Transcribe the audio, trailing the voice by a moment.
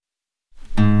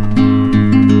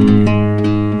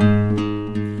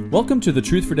Welcome to the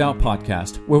Truth for Doubt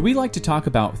podcast, where we like to talk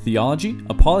about theology,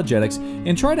 apologetics,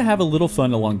 and try to have a little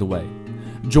fun along the way.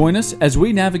 Join us as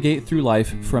we navigate through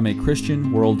life from a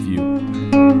Christian worldview.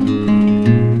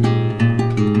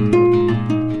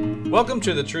 Welcome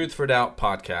to the Truth for Doubt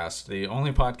podcast, the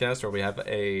only podcast where we have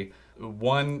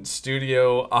one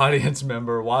studio audience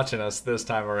member watching us this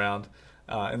time around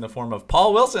in the form of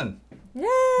Paul Wilson. Yeah!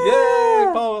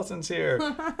 Yay! Paul Wilson's here.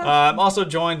 I'm also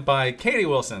joined by Katie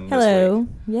Wilson. Hello. This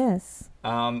week. Yes.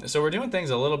 So we're doing things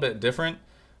a little bit different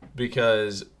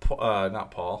because,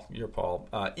 not Paul, you're Paul.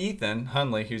 Ethan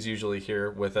Hunley, who's usually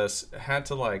here with us, had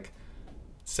to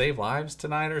save lives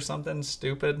tonight or something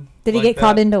stupid. Did he get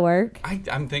called into work?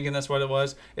 I'm thinking that's what it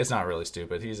was. It's not really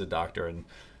stupid. He's a doctor and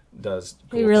does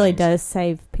cool He really things. does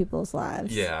save people's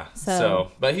lives. Yeah.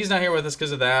 So, but he's not here with us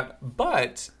because of that.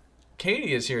 But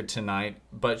Katie is here tonight,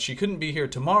 but she couldn't be here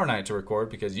tomorrow night to record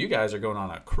because you guys are going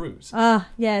on a cruise.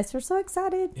 Yes, we're so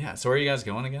excited. Yeah, so where are you guys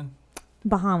going again?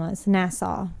 Bahamas,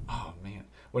 Nassau. Oh, man.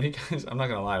 When you guys, I'm not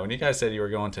going to lie, when you guys said you were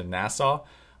going to Nassau,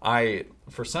 I,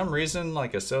 for some reason,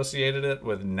 associated it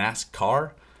with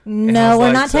NASCAR. No,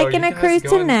 we're not taking a cruise to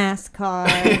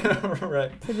NASCAR.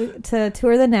 Right. To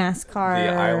tour the NASCAR.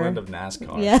 The island of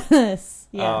NASCAR. Yes.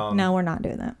 Yeah. No, we're not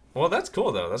doing that. Well, that's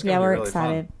cool, though. That's going to be we're really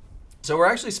excited. fun. So we're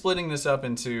actually splitting this up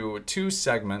into two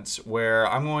segments where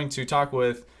I'm going to talk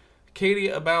with Katie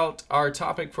about our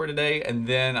topic for today, and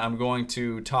then I'm going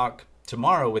to talk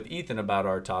tomorrow with Ethan about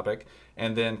our topic,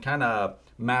 and then kind of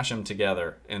mash them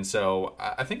together. And so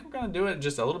I think we're going to do it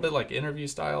just a little bit like interview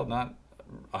style, not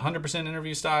 100%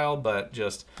 interview style, but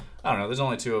just, I don't know, there's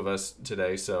only two of us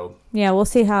today, so. Yeah, we'll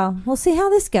see how this goes. We'll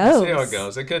see how it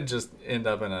goes. It could just end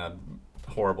up in a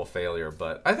horrible failure,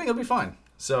 but I think it'll be fine.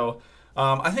 So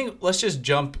I think let's just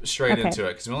jump straight into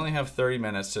it because we only have 30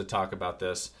 minutes to talk about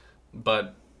this.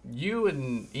 But you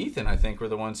and Ethan, I think, were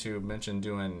the ones who mentioned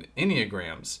doing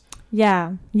Enneagrams.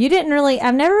 Yeah.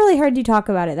 I've never really heard you talk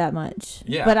about it that much.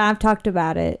 Yeah. But I've talked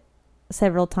about it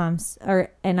several times,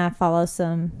 and I follow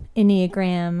some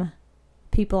Enneagram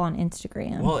people on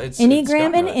Instagram. Well, it's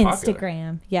Enneagram and really Instagram.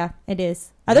 popular. Yeah, it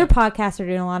is. Other podcasts are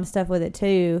doing a lot of stuff with it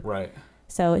too. Right.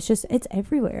 So it's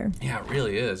everywhere. Yeah, it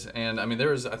really is. And I mean,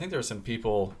 I think there were some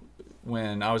people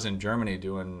when I was in Germany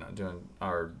doing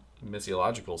our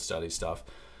missiological study stuff.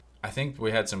 I think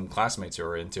we had some classmates who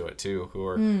were into it too,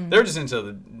 they're just into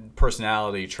the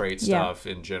personality trait stuff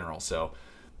in general. So,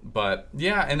 but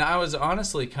yeah, and I was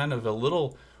honestly kind of a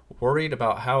little worried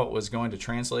about how it was going to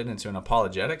translate into an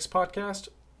apologetics podcast.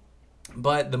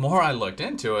 But the more I looked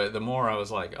into it, the more I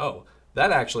was like, oh,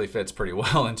 that actually fits pretty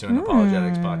well into an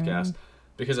apologetics podcast.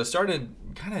 Because I started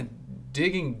kind of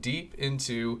digging deep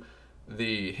into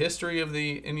the history of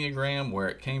the Enneagram, where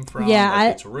it came from,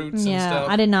 its roots and stuff.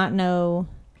 I did not know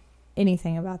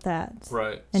anything about that.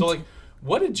 Right. So,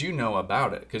 what did you know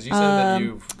about it? Because you said that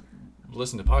you've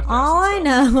listened to podcasts. All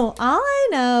I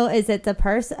know is it's a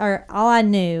person, or all I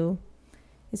knew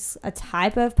is a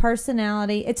type of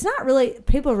personality. It's not really,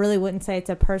 people really wouldn't say it's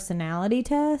a personality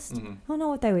test. I don't know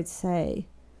what they would say.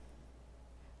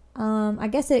 I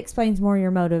guess it explains more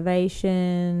your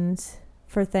motivations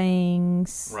for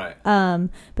things. Right.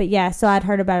 But yeah, so I'd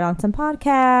heard about it on some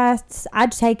podcasts.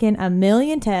 I'd taken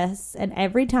 1,000,000 tests, and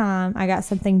every time I got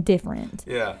something different.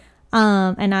 Yeah.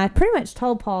 And I pretty much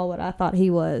told Paul what I thought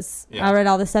he was. Yeah. I read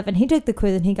all this stuff, and he took the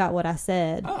quiz, and he got what I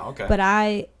said. Oh, okay. But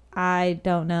I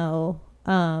don't know,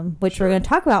 which we're going to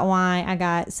talk about why I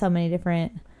got so many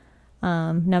different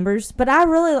numbers. But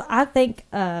I think,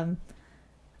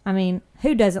 I mean,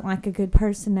 who doesn't like a good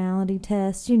personality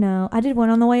test? You know, I did one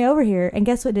on the way over here, and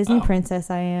guess what Disney princess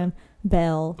I am?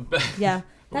 Belle. Yeah,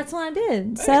 that's what I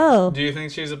did. Hey, so, do you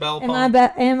think she's a Belle? Am I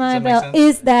Belle?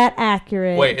 Is that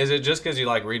accurate? Wait, is it just because you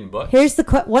like reading books? Here's the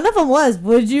one of them was,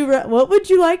 what would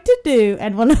you like to do?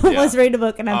 And one of them was read a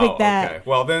book, and I picked that. Okay.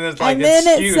 Well, then it's skewed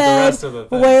the rest of the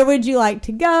thing. Where would you like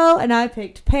to go? And I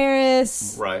picked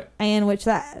Paris. Right. And is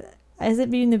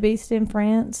it Beauty and the Beast in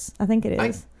France? I think it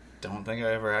is. I don't think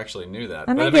I ever actually knew that.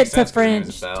 I think it's a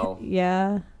French.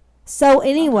 Yeah. So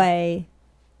anyway,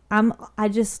 I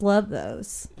just love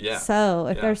those. Yeah. So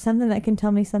if there's something that can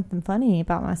tell me something funny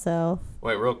about myself.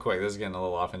 Wait, real quick. This is getting a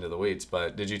little off into the weeds,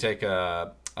 but did you take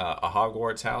a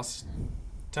Hogwarts house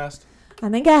test? I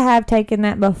think I have taken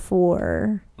that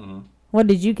before. Mm-hmm. What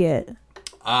did you get?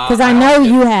 Because I know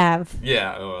you have.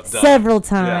 Yeah, several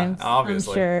times. Yeah,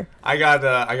 obviously. I'm sure. I got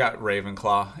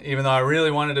Ravenclaw. Even though I really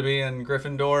wanted to be in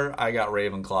Gryffindor, I got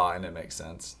Ravenclaw, and it makes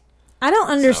sense. I don't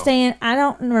understand. I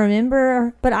don't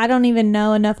remember, but I don't even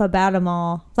know enough about them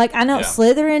all. Like, I know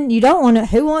Slytherin, you don't want to,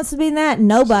 who wants to be in that?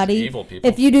 Nobody. Evil people.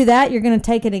 If you do that, you're going to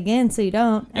take it again, so you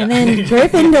don't. And then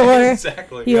Gryffindor,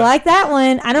 exactly. You like that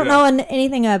one. I don't know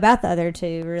anything about the other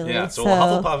two, really. Yeah, so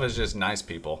Hufflepuff is just nice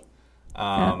people.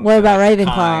 What about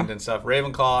Ravenclaw? And stuff.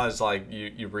 Ravenclaw is like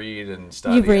you read and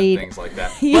study and things like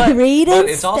that. But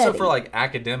it's also for like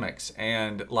academics,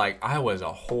 and like I was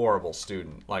a horrible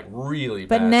student, like really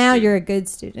bad. But now student. you're a good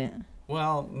student.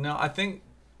 Well, no, I think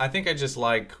I just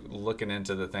like looking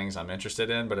into the things I'm interested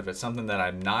in, but if it's something that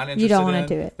I'm not interested in, you don't want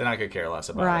to do it. Then I could care less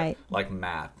about it. Like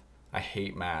math. I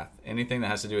hate math. Anything that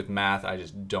has to do with math, I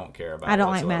just don't care about. I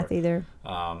don't like math either.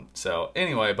 So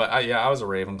anyway, but I was a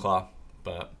Ravenclaw,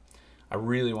 but I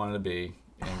really wanted to be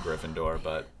in Gryffindor,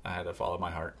 but I had to follow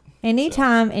my heart.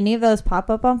 Anytime any of those pop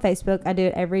up on Facebook, I do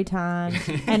it every time.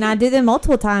 And I do them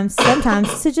multiple times,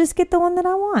 sometimes, to just get the one that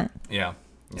I want. Yeah.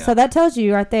 So that tells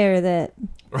you right there that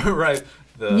right.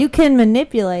 You can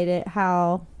manipulate it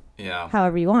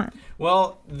however you want.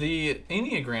 Well, the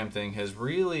Enneagram thing has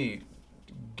really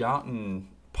gotten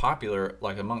popular,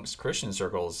 like amongst Christian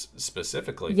circles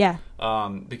specifically. Yeah.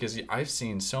 Because I've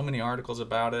seen so many articles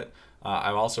about it.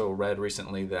 I've also read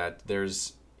recently that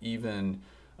there's even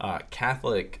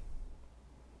Catholic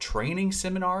training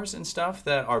seminars and stuff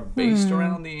that are based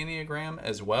around the Enneagram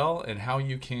as well, and how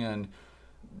you can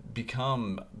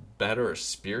become better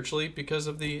spiritually because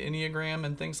of the Enneagram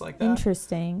and things like that.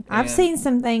 Interesting. I've seen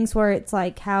some things where it's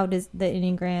like, how does the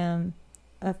Enneagram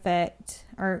affect,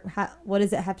 or what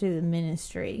does it have to do with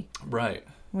ministry? Right.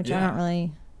 Which I don't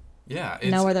really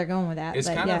know where they're going with that. It's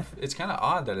kind of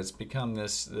odd that it's become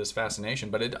this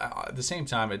fascination, but at the same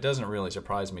time, it doesn't really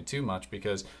surprise me too much,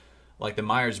 because like the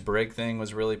Myers-Briggs thing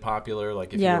was really popular.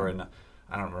 Like if you were in,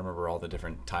 I don't remember all the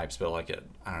different types, but like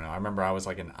I don't know. I remember I was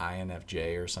like an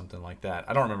INFJ or something like that.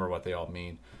 I don't remember what they all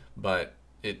mean, but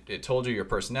it told you your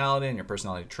personality and your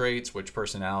personality traits, which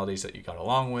personalities that you got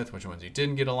along with, which ones you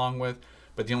didn't get along with.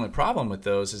 But the only problem with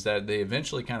those is that they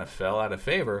eventually kind of fell out of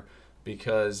favor,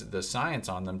 because the science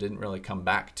on them didn't really come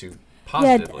back to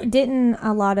positively. Yeah, didn't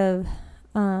a lot of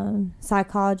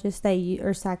psychologists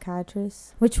or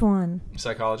psychiatrists? Which one?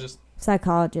 Psychologists.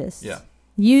 Yeah.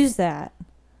 Use that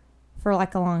for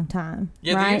like a long time.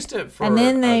 Yeah, right? they used it for and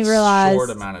then they a realized,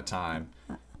 short amount of time.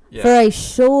 Yeah. For a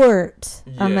short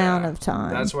amount of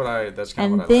time. That's kind of what I learned.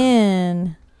 And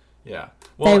then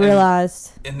well, they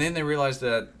realized. And then they realized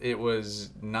that it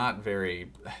was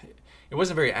it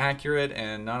wasn't very accurate,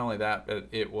 and not only that, but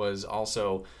it was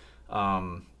also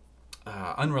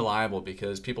unreliable,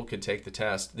 because people could take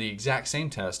the exact same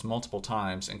test multiple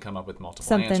times and come up with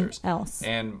multiple answers. Something else.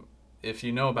 And if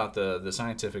you know about the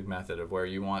scientific method of where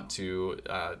you want to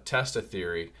test a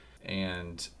theory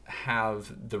and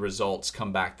have the results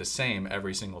come back the same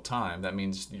every single time, that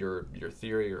means your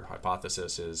theory or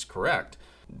hypothesis is correct.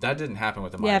 That didn't happen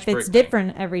with the Myers-Briggs if it's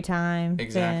different every time.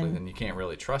 Exactly, then you can't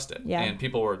really trust it. Yeah. And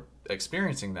people were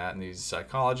experiencing that, and these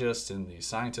psychologists and these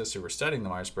scientists who were studying the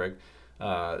Myers-Briggs,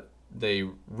 they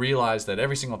realized that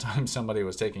every single time somebody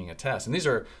was taking a test, and these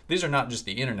are not just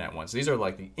the internet ones, these are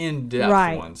like the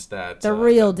in-depth ones that the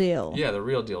real deal. Yeah, the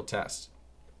real deal tests,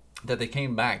 that they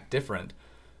came back different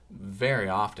very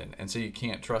often. And so you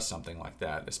can't trust something like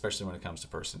that, especially when it comes to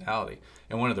personality.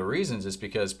 And one of the reasons is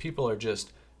because people are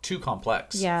just too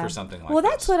complex for something like this. Well,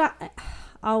 that's what I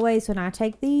always, when I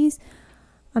take these,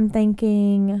 I'm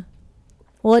thinking,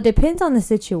 well, it depends on the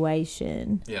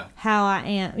situation. Yeah. How I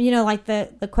am. Like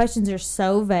the questions are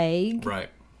so vague. Right.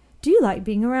 Do you like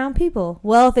being around people?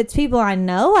 Well, if it's people I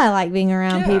know, I like being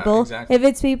around people. Exactly. If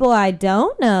it's people I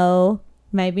don't know,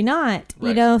 maybe not.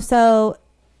 Right. So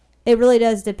it really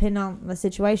does depend on the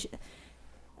situation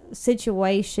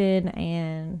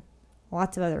and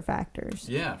lots of other factors.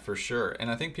 Yeah, for sure. And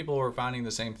I think people are finding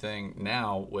the same thing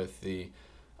now with the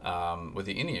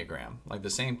Enneagram. Like the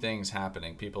same thing's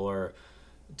happening. People are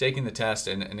taking the test,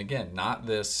 and again, not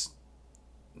this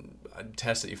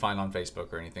test that you find on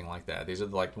Facebook or anything like that. These are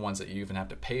like the ones that you even have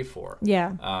to pay for.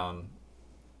 Yeah.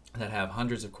 That have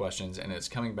hundreds of questions, and it's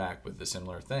coming back with the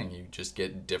similar thing. You just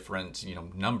get different,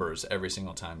 numbers every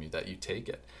single time that you take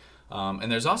it.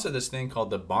 And there's also this thing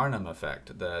called the Barnum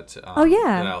effect that that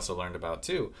I also learned about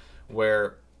too,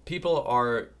 where people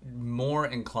are more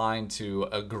inclined to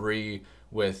agree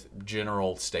with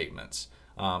general statements.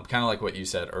 Kind of like what you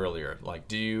said earlier. Like,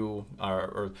 do you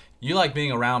or you like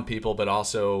being around people, but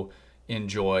also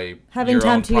enjoy having your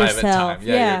time own to private yourself. time.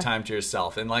 Yeah, your time to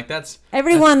yourself. And like that's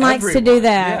everyone likes to do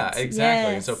that. Yeah,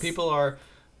 exactly. Yes. So people are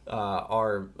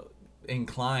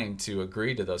inclined to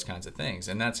agree to those kinds of things,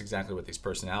 and that's exactly what these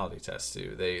personality tests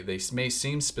do. They may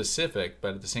seem specific,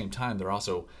 but at the same time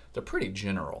they're pretty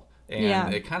general,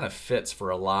 and it kind of fits for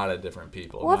a lot of different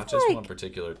people, not just one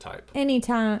particular type.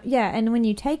 Anytime, and when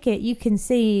you take it, you can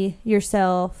see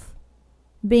yourself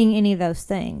being any of those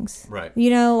things, right?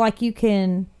 Like you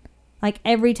can, like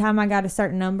every time I got a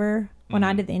certain number. When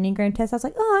I did the Enneagram test, I was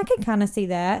like, oh, I can kind of see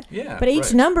that. Yeah. But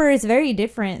each number is very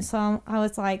different. So I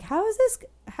was like, how is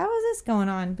this going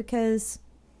on? Because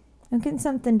I'm getting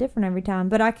something different every time.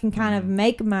 But I can kind of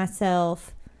make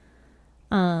myself,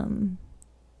 what's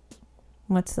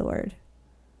the word?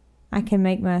 I can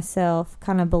make myself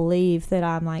kind of believe that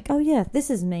I'm like, oh, yeah, this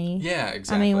is me. Yeah,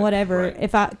 exactly. I mean, whatever. Right.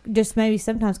 If I just maybe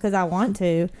sometimes because I want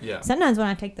to. Yeah. Sometimes when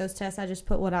I take those tests, I just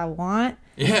put what I want.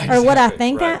 Yeah, exactly. Or what I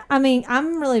think. Right. I mean,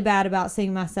 I'm really bad about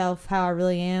seeing myself how I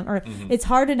really am. Or it's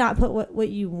hard to not put what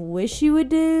you wish you would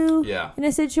do in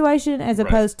a situation as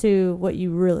opposed to what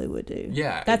you really would do.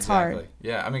 Yeah, that's exactly. hard.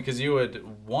 Yeah, I mean, because you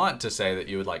would want to say that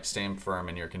you would like stand firm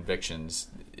in your convictions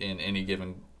in any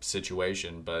given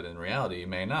situation, but in reality you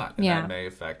may not, and that may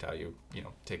affect how you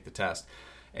take the test.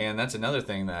 And that's another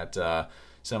thing that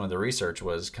some of the research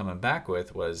was coming back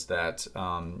with was that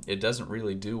it doesn't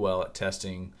really do well at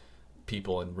testing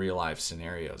people in real life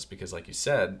scenarios, because like you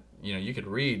said, you could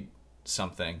read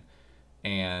something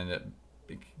and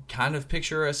kind of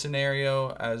picture a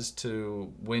scenario as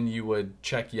to when you would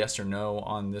check yes or no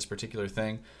on this particular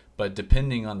thing, but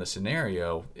depending on the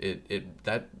scenario,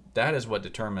 that is what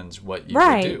determines what you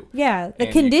would do. Yeah, the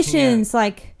conditions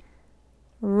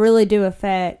really do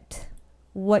affect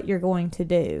what you're going to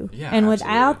do. Yeah, and absolutely.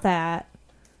 Without that,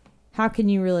 how can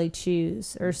you really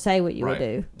choose or say what you would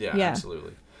do? Yeah,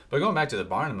 absolutely. But going back to the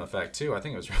Barnum effect too, I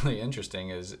think it was really interesting.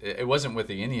 Is it wasn't with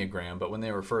the Enneagram, but when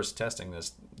they were first testing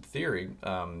this theory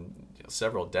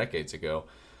several decades ago,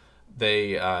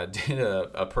 they did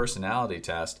a personality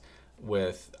test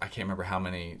with, I can't remember how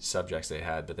many subjects they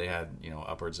had, but they had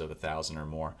upwards of 1,000 or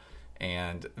more,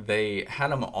 and they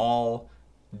had them all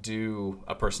do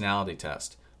a personality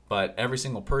test, but every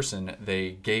single person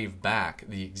they gave back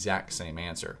the exact same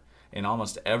answer. And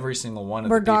almost every single one of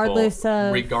the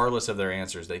people, regardless of their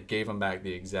answers, they gave them back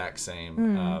the exact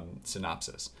same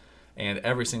synopsis. And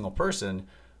every single person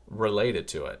related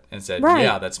to it and said,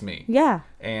 yeah, that's me. Yeah.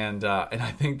 And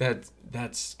I think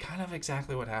that's kind of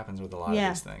exactly what happens with a lot of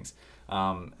these things.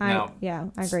 I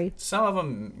agree. Some of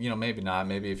them, maybe not.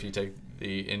 Maybe if you take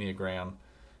the Enneagram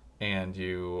and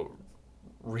you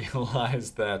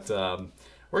realize that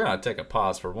we're going to take a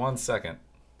pause for 1 second.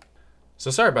 So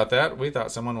sorry about that. We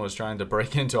thought someone was trying to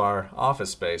break into our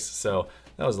office space, so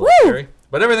that was a little scary.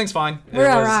 But everything's fine. We're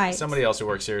all right. Somebody else who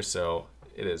works here, so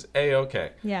it is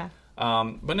A-okay. Yeah.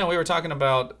 But no, we were talking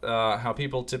about how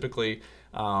people typically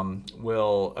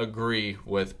will agree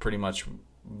with pretty much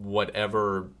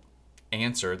whatever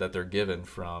answer that they're given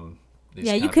from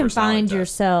these you can find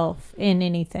yourself in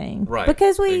anything. Right.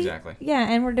 Because exactly. Yeah,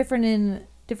 and we're different in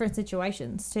different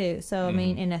situations too. So, I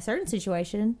mean, in a certain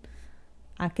situation,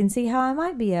 I can see how I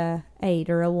might be a 8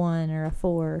 or a 1 or a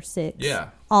 4 or 6. Yeah.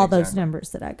 All those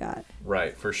numbers that I got.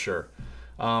 Right, for sure.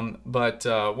 But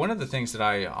one of the things that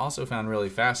I also found really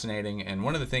fascinating, and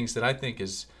one of the things that I think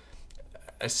is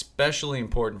especially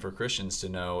important for Christians to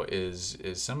know is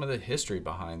some of the history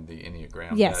behind the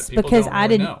Enneagram. Yes, that people because don't I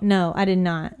really didn't know. No, I did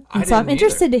not. And so I'm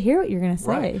interested to hear what you're going to say.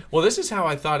 Right. Well, this is how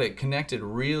I thought it connected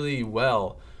really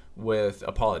well with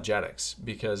apologetics,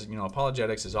 because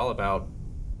apologetics is all about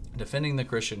defending the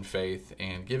Christian faith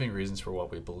and giving reasons for what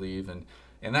we believe,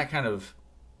 and that kind of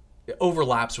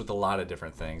overlaps with a lot of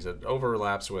different things. It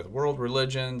overlaps with world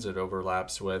religions. It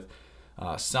overlaps with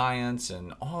science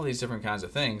and all these different kinds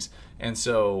of things. And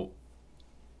so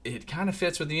it kind of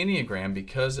fits with the Enneagram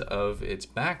because of its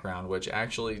background, which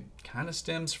actually kind of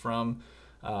stems from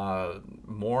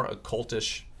more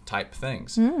occultish type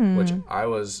things, which I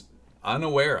was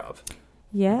unaware of.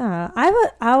 Yeah, I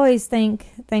always think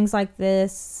things like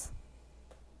this.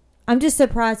 I'm just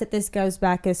surprised that this goes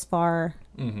back as far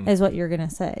as what you're going to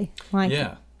say.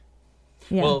 Yeah.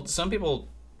 Well, some people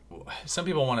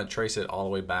want to trace it all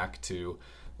the way back to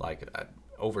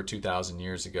over 2,000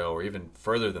 years ago, or even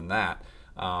further than that.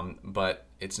 But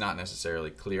it's not necessarily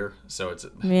clear. So it's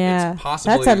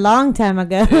possibly, that's a long time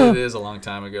ago. It is a long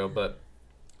time ago, but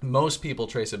most people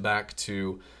trace it back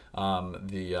to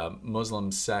the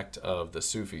Muslim sect of the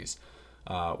Sufis,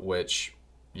 which,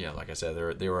 like I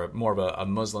said, they were more of a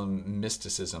Muslim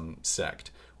mysticism sect,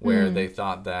 where they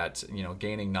thought that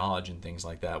gaining knowledge and things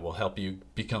like that will help you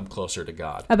become closer to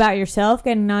God. About yourself,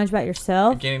 gaining knowledge about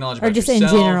yourself, gaining knowledge about or just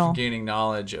yourself, in general, gaining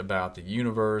knowledge about the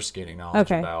universe, gaining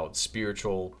knowledge about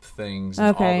spiritual things,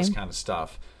 and all this kind of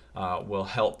stuff. will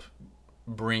help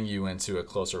bring you into a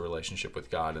closer relationship with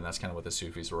God, and that's kind of what the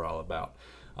Sufis were all about.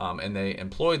 And they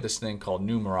employed this thing called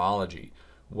numerology,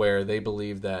 where they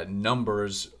believe that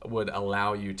numbers would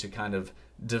allow you to kind of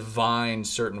divine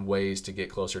certain ways to get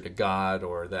closer to God,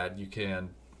 or that you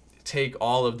can take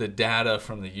all of the data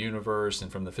from the universe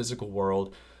and from the physical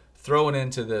world, throw it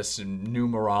into this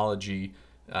numerology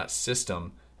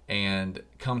system, and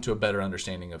come to a better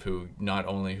understanding of not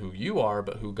only who you are,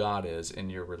 but who God is in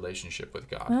your relationship with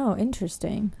God. Oh,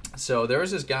 interesting. So there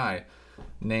was this guy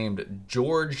named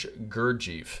George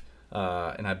Gurdjieff,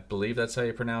 and I believe that's how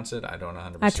you pronounce it. I don't know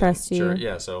 100%. I trust you. Sure.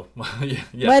 Yeah. So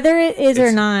yeah. Whether it is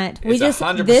or not, we just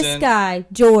 100% this guy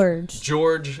George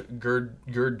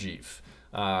Gurdjieff.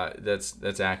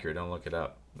 That's accurate. Don't look it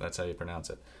up. That's how you pronounce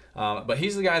it. But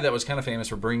he's the guy that was kind of famous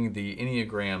for bringing the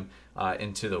Enneagram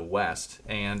into the West.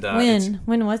 And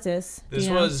when was this? This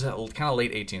was kind of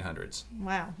late 1800s.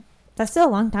 Wow, that's still a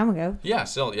long time ago. Yeah,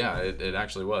 it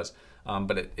actually was.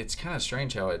 But it's kind of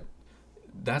strange how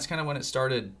that's kind of when it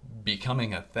started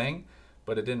becoming a thing,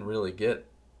 but it didn't really get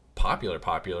popular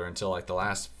until like the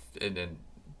last, it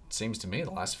seems to me,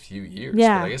 the last few years.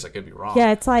 Yeah. But I guess I could be wrong.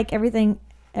 Yeah, it's like everything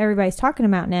everybody's talking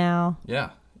about now.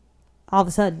 Yeah. All of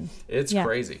a sudden. It's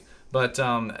crazy. But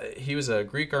he was a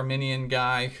Greek Armenian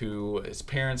guy who his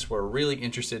parents were really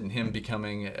interested in him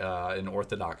becoming an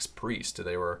Orthodox priest.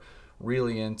 They were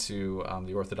really into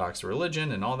the Orthodox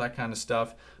religion and all that kind of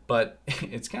stuff. But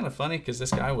it's kind of funny because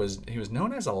this guy was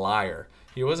known as a liar.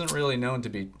 He wasn't really known to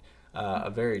be a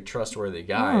very trustworthy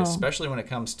guy, especially when it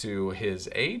comes to his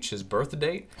age, his birth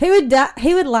date. He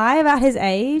would lie about his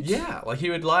age? Yeah, like he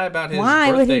would lie about his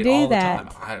Why birth would he date do all that?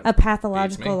 the time. A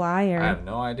pathological liar. I have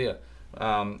no idea.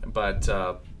 But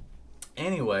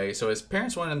anyway, so his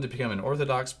parents wanted him to become an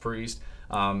Orthodox priest,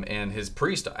 and his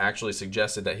priest actually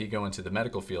suggested that he go into the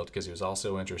medical field because he was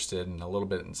also interested in a little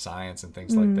bit in science and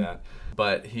things like that.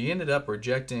 But he ended up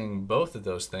rejecting both of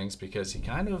those things because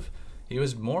he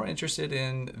was more interested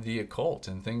in the occult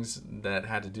and things that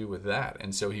had to do with that.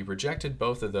 And so he rejected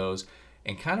both of those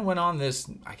and kind of went on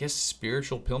this, I guess,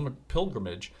 spiritual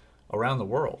pilgrimage around the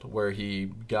world, where he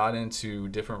got into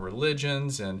different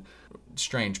religions and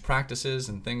strange practices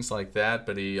and things like that.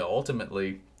 But he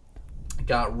ultimately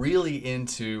got really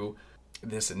into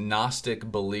this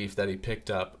Gnostic belief that he picked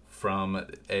up from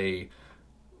a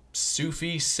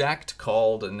Sufi sect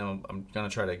called, no, I'm going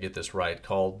to try to get this right,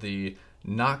 called the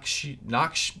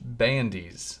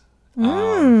Naqshbandis.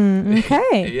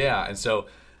 Okay. Yeah, and so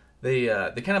they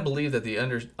kind of believe that the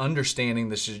understanding,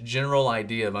 this general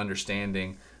idea of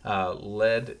understanding,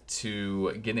 led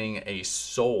to getting a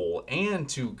soul and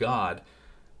to God.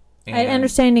 And an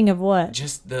understanding of what?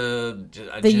 Just the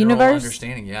universe? General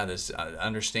understanding. Yeah, this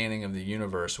understanding of the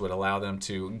universe would allow them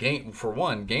to gain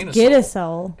a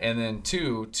soul, and then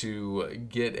two, to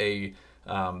get a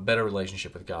better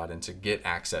relationship with God and to get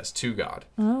access to God.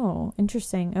 Oh,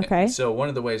 interesting. Okay. And so one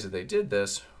of the ways that they did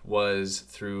this was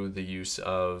through the use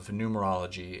of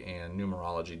numerology and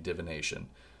numerology divination.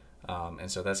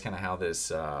 And so that's kind of how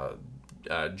this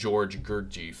George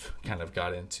Gurdjieff kind of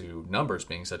got into numbers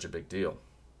being such a big deal.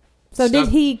 So did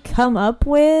he come up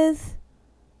with...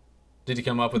 Did he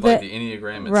come up with like the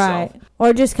Enneagram itself? Right.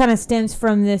 Or just kind of stems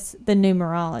from the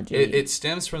numerology? It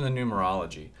stems from the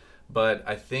numerology. But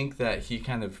I think that he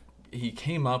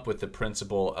came up with the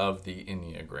principle of the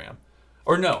Enneagram.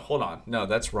 Or no, hold on. No,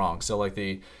 that's wrong. So like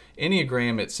the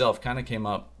Enneagram itself kind of came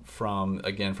up from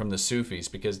the Sufis,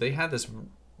 because they had this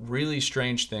really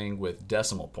strange thing with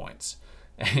decimal points.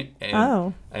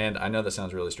 And I know that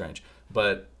sounds really strange,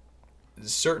 but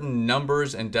certain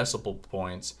numbers and decimal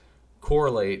points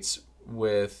correlates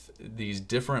with these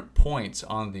different points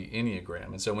on the Enneagram.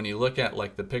 And so when you look at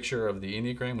like the picture of the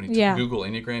Enneagram, when you Google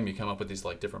Enneagram, you come up with these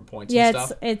like different points and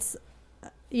stuff.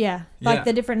 Like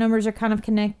the different numbers are kind of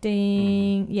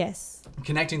connecting. Mm-hmm. Yes.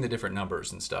 Connecting the different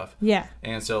numbers and stuff. Yeah.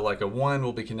 And so like a 1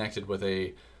 will be connected with I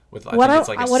think it's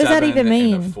like a 7 does that even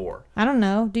mean? And a 4. I don't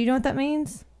know. Do you know what that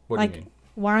means? What do you mean?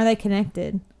 Why are they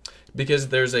connected? Because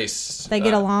there's they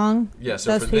get along. Yeah.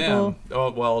 So for them,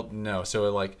 no.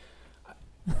 So like,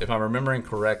 if I'm remembering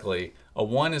correctly, a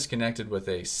 1 is connected with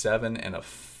a 7 and a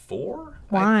 4.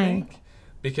 Why? I think.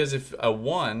 Because if a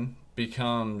 1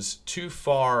 becomes too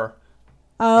far,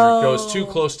 or goes too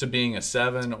close to being a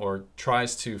 7, or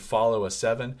tries to follow a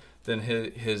 7, then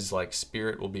his like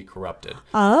spirit will be corrupted.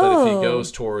 But if he goes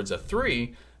towards a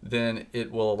 3, then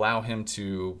it will allow him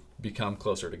to become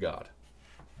closer to God.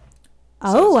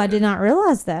 I did not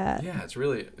realize that. Yeah, it's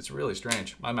really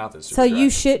strange. My mouth is super So dry. you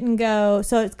shouldn't go.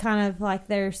 So it's kind of like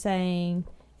they're saying,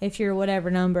 if you're whatever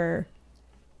number,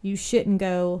 you shouldn't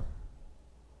go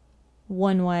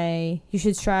one way. You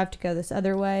should strive to go this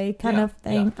other way kind of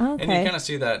thing. Yeah. Okay. And you kind of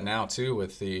see that now too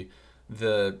with the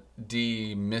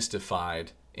demystified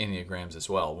Enneagrams as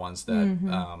well. Ones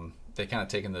that they kind of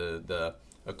taken the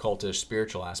occultish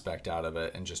spiritual aspect out of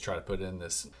it and just try to put in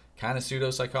this kind of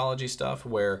pseudo-psychology stuff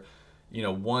where, you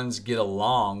know, ones get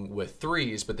along with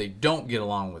threes, but they don't get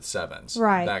along with sevens.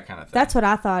 Right. That kind of thing. That's what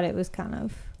I thought it was kind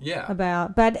of Yeah.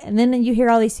 about. But and then you hear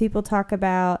all these people talk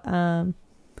about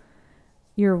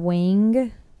your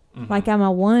wing. Like I'm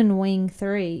a 1 wing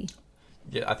 3.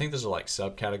 Yeah, I think those are like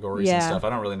subcategories and stuff. I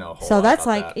don't really know a whole so lot that's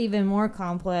about like that. even more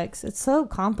complex. It's so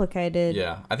complicated.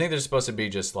 Yeah, I think they're supposed to be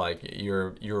just like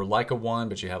you're like a 1,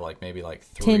 but you have like maybe like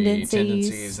 3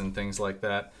 tendencies and things like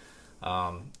that.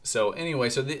 So anyway,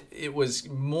 it was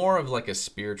more of like a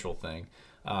spiritual thing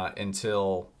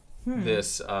until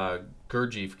this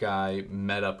Gurdjieff guy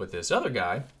met up with this other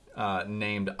guy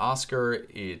named Oscar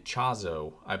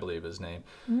Ichazo, I believe his name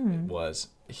was.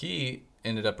 He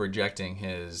ended up rejecting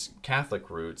his Catholic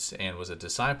roots and was a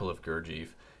disciple of Gurdjieff,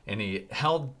 and he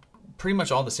held pretty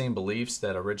much all the same beliefs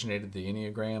that originated the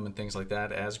Enneagram and things like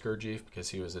that as Gurdjieff because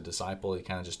he was a disciple. He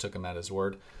kind of just took him at his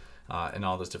word and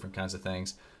all those different kinds of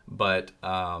things. But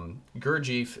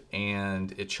Gurdjieff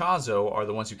and Ichazo are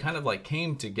the ones who kind of like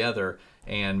came together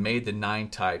and made the 9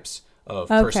 types of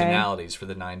personalities for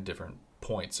the 9 different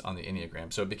points on the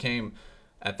Enneagram. So it became,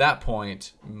 at that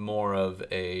point, more of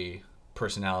a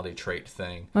personality trait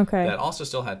thing that also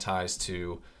still had ties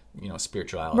to, you know,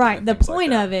 spirituality. Right. The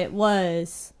point of it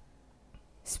was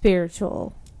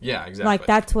spiritual. Yeah, exactly. Like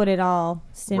that's what it all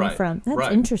stemmed from.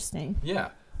 That's interesting. Yeah.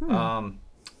 But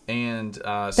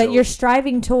you're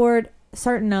striving toward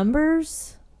certain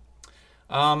numbers?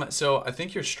 So I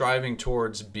think you're striving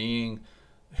towards being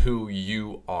who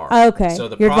you are. Okay. So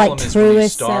the you're problem like is when you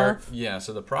start. Self. Yeah.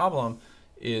 So the problem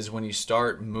is when you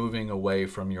start moving away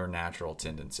from your natural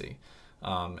tendency,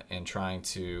 and trying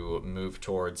to move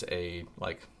towards the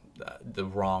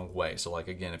wrong way. So like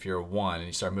again, if you're a 1 and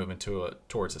you start moving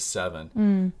towards a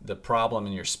 7, the problem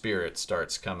in your spirit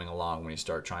starts coming along when you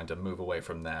start trying to move away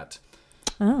from that.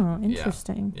 Oh,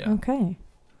 interesting. Yeah. Okay.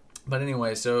 But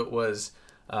anyway, so it was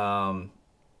them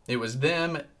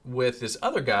with this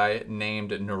other guy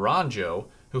named Naranjo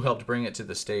who helped bring it to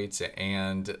the States,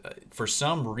 and for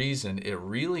some reason it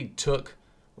really took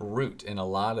root in a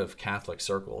lot of Catholic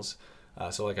circles.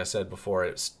 So like I said before,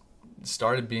 it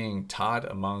started being taught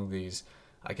among these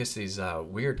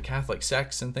weird Catholic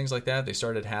sects and things like that. They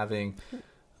started having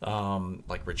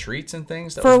like retreats and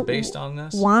things that was based on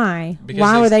this. Why?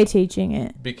 Why were they teaching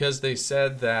it? Because they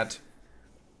said that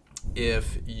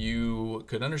if you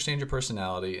could understand your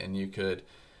personality and you could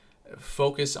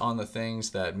focus on the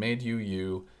things that made you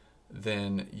you,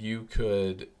 then you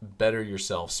could better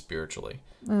yourself spiritually.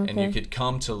 And you could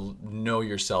come to know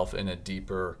yourself in a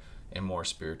deeper and more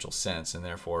spiritual sense, and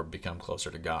therefore become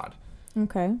closer to God.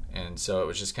 Okay. And so it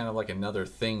was just kind of like another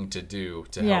thing to do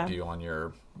to help you on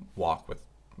your walk with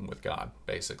God,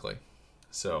 basically.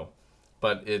 So,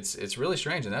 but it's really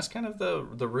strange, and that's kind of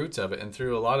the roots of it. And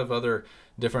through a lot of other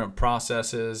different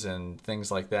processes and things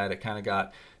like that, it kind of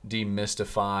got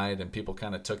demystified, and people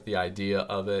kind of took the idea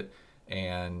of it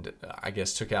and I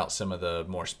guess took out some of the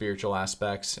more spiritual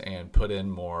aspects and put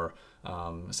in more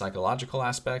psychological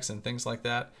aspects and things like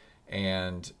that.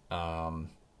 And and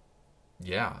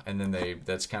then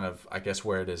that's kind of, I guess,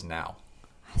 where it is now.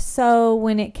 So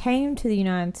when it came to the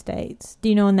United States, do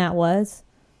you know when that was?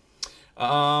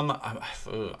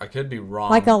 I could be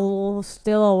wrong. Like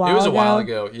still a while ago? It was a while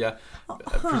ago, yeah.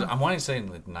 I'm wanting to say in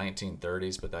the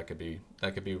 1930s, but that could be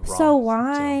wrong. So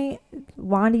why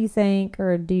do you think,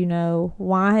 or do you know,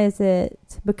 why has it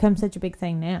become such a big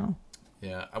thing now?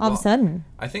 Yeah. All of a sudden.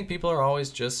 I think people are always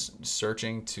just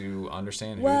searching to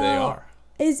understand who they are.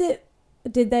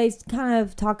 Did they kind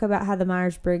of talk about how the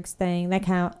Myers-Briggs thing, they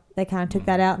kind of took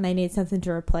that out and they needed something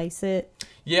to replace it?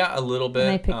 Yeah, a little bit.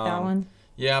 And they picked that one?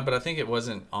 Yeah, but I think it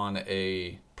wasn't on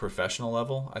a professional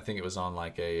level. I think it was on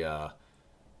like a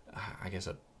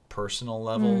personal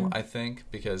level, I think,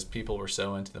 because people were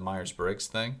so into the Myers-Briggs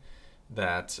thing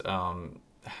that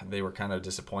they were kind of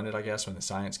disappointed, I guess, when the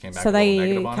science came back. So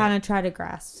they kind of try to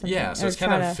grasp something. Yeah, so it's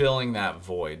kind of filling that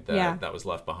void that was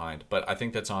left behind. But I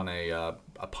think that's on a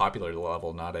popular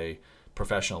level, not a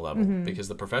professional level, because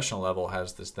the professional level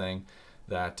has this thing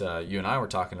that you and I were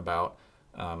talking about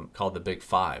called the Big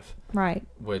Five. Right.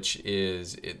 Which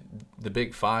is, the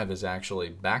Big Five is actually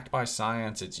backed by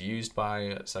science. It's used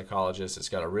by psychologists. It's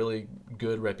got a really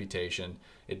good reputation.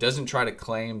 It doesn't try to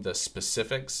claim the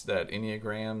specifics that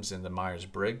Enneagrams and the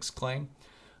Myers-Briggs claim.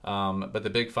 But the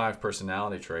big 5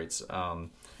 personality traits.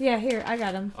 Yeah, here, I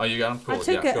got them. Oh, you got them? Cool.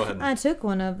 Yeah, go ahead. I took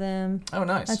one of them. Oh,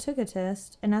 nice. I took a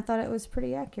test, and I thought it was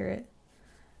pretty accurate.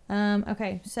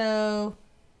 Okay, so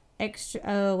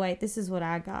oh, wait, this is what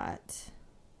I got.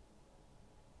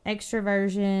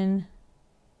 Extroversion.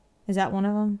 Is that one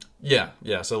of them? Yeah.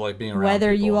 So like being around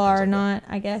whether people you are or like not,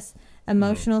 I guess.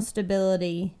 Emotional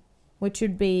stability, which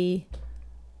would be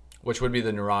the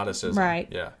neuroticism. Right.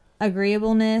 Yeah.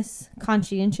 Agreeableness,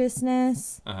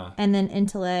 conscientiousness, Uh-huh. and then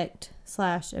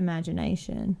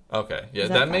intellect/imagination. Okay. Yeah,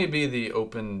 that may be the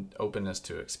openness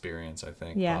to experience, I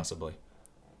think, possibly.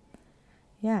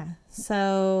 Yeah.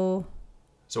 So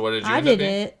what did you I end up did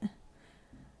being? it.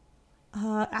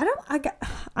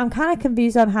 I'm kind of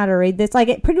confused on how to read this. Like,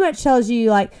 it pretty much tells you,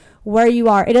 like, where you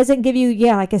are. It doesn't give you,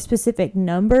 like a specific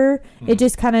number. It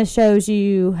just kind of shows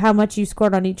you how much you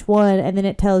scored on each one, and then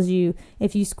it tells you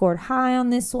if you scored high on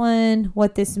this one,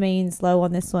 what this means, low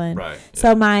on this one. Right. Yeah.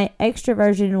 So my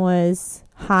extroversion was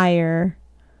higher.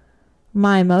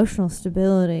 My emotional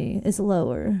stability is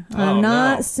lower. I'm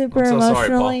not super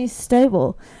emotionally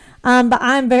stable. But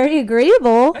I'm very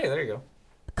agreeable. Hey, there you go.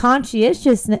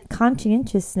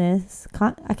 Conscientiousness.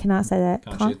 I cannot say that.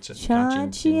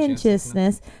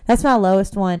 Conscientiousness. That's my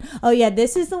lowest one. Oh, yeah.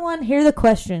 This is the one. Here are the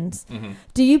questions. Mm-hmm.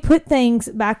 Do you put things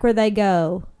back where they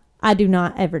go? I do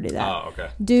not ever do that. Oh,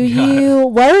 okay. Do you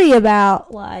worry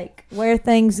about, like, where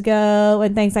things go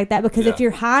and things like that? Because if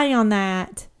you're high on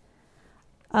that,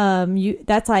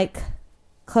 that's like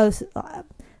close,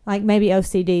 like maybe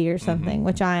OCD or something,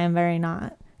 which I am very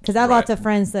not. Because I have lots of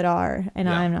friends that are, and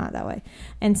I'm not that way.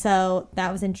 And so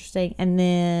that was interesting. And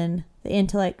then the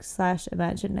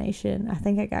intellect/imagination, I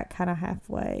think I got kind of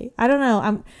halfway. I don't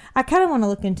know. I kind of want to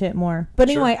look into it more. But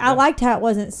anyway, I liked how it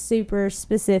wasn't super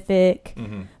specific.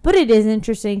 Mm-hmm. But it is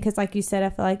interesting because, like you said,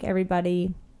 I feel like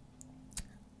everybody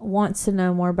wants to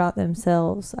know more about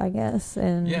themselves, I guess.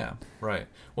 And yeah, right.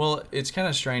 Well, it's kind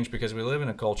of strange because we live in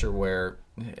a culture where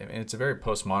it's a very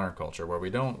postmodern culture where we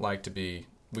don't like to be.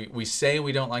 We say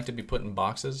we don't like to be put in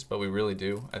boxes, but we really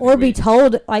do. Or be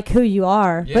told, like, who you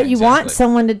are. Yeah, but you want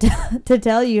someone to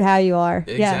tell you how you are.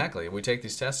 Exactly. Yeah. We take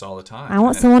these tests all the time. I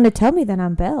want someone to tell me that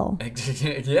I'm Belle.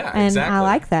 Yeah, and exactly. I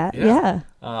like that. Yeah.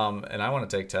 And I want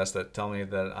to take tests that tell me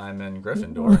that I'm in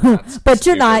Gryffindor. But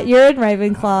you're not. You're in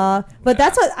Ravenclaw. But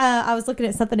that's what I was looking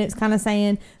at something. It's kind of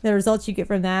saying the results you get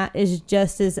from that is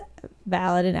just as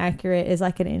valid and accurate as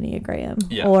like an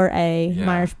Enneagram or a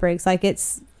Myers-Briggs. Like,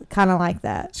 it's kind of like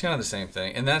that. It's kind of the same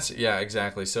thing. And that's,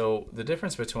 exactly. So the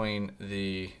difference between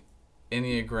the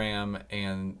Enneagram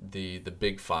and the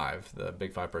big 5, the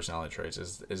big 5 personality traits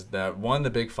is that one, the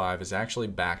big 5 is actually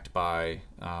backed by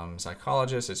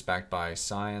psychologists. It's backed by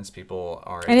science. People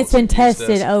are and it's been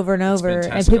tested over and over,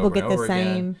 and people get the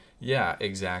same. Again. Yeah,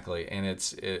 exactly. And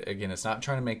it's not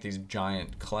trying to make these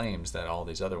giant claims that all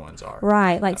these other ones are.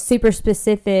 Right, like super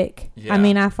specific. Yeah. I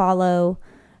mean, I follow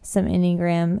some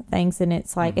Enneagram things, and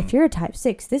it's like, if you're a type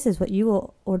 6, this is what you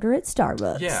will order at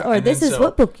Starbucks. Yeah, or this is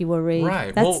what book you will read.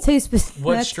 Right. That's too specific.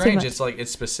 What's strange, it's like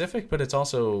it's specific, but it's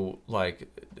also like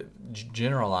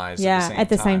generalized at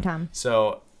the same time.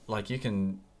 So like you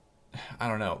can, I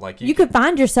don't know, like you could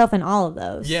find yourself in all of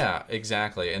those. Yeah,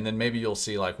 exactly. And then maybe you'll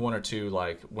see like one or two,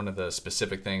 like one of the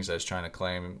specific things that's trying to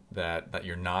claim that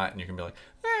you're not, and you can be like,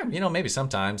 maybe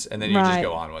sometimes, and then you just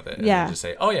go on with it. And you just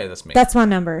say, oh yeah, that's me. That's my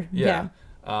number. Yeah.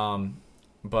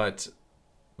 But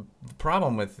the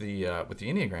problem with the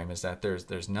Enneagram is that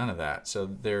there's none of that. So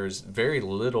there's very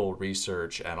little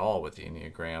research at all with the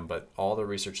Enneagram, but all the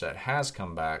research that has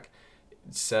come back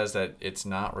says that it's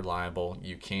not reliable.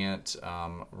 You can't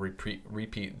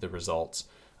repeat the results,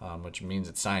 which means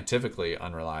it's scientifically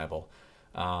unreliable.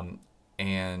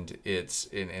 And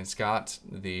it's got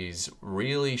these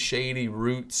really shady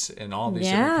roots and all these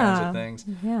different kinds of things.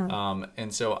 Yeah.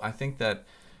 And so I think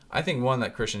one,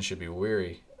 that Christians should be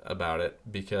wary about it,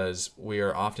 because we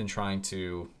are often trying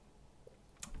to.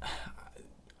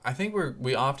 I think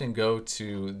we often go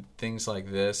to things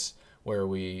like this where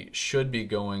we should be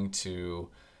going to.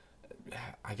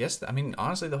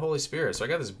 Honestly, the Holy Spirit. So I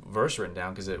got this verse written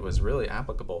down because it was really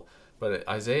applicable. But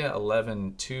Isaiah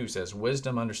 11:2 says,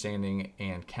 "Wisdom, understanding,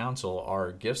 and counsel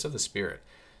are gifts of the Spirit."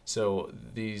 So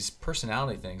these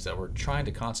personality things that we're trying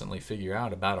to constantly figure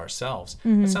out about ourselves,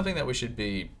 it's something that we should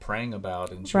be praying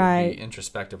about and should be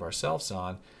introspective ourselves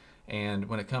on. And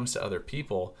when it comes to other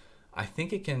people, I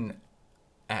think it can,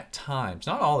 at times,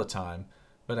 not all the time,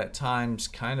 but at times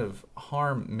kind of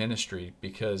harm ministry,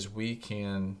 because we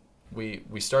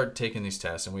start taking these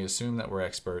tests and we assume that we're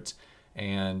experts.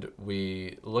 and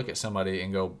we look at somebody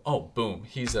and go, oh, boom,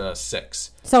 he's a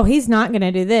 6. So he's not going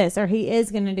to do this, or he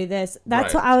is going to do this.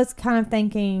 That's Right. what I was kind of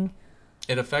thinking.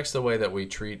 It affects the way that we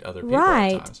treat other people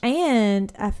Right. at times.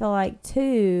 And I feel like,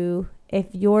 too, if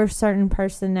your certain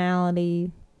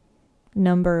personality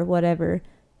number, whatever,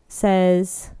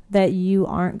 says that you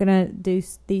aren't going to do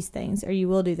these things, or you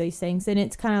will do these things, then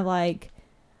it's kind of like,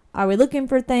 are we looking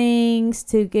for things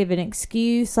to give an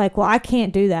excuse? Like, well, I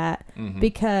can't do that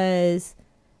because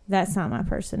that's not my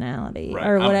personality, Right.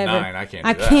 or whatever. I'm 9. I can't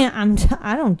do that.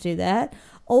 I don't do that.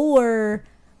 Or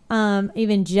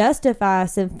even justify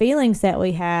some feelings that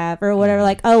we have, or whatever.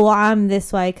 Like, oh, well, I'm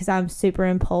this way because I'm super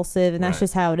impulsive, and that's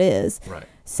just how it is. Right.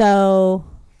 So,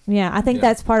 yeah, I think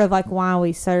that's part of like why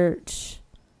we search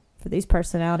for these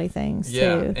personality things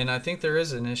too. And I think there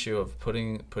is an issue of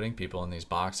putting people in these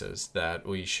boxes that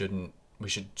we should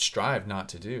strive not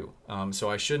to do. So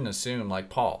I shouldn't assume, like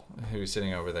Paul, who's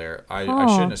sitting over there, I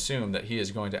shouldn't assume that he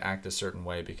is going to act a certain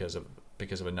way because of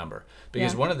a number.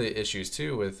 Because one of the issues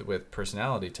too with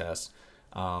personality tests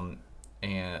and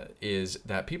is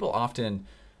that people often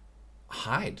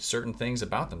hide certain things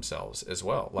about themselves as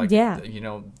well. Like,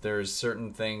 there's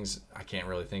certain things, I can't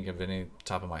really think of any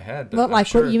top of my head. But like,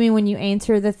 what you mean when you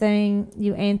answer the thing,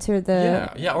 you answer the...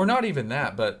 Yeah, or not even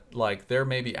that, but like there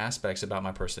may be aspects about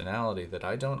my personality that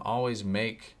I don't always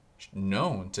make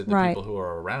known to the people who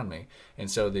are around me. And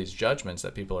so these judgments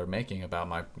that people are making about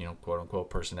my, quote unquote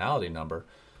personality number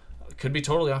could be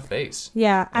totally off base.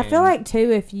 Yeah, I feel like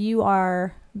too, if you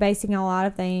are basing a lot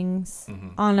of things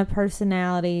on a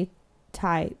personality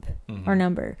type or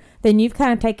number, then you've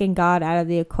kind of taken God out of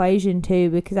the equation too,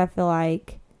 because I feel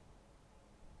like,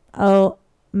 oh,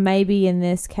 maybe in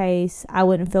this case I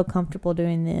wouldn't feel comfortable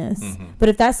doing this, but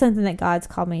if that's something that God's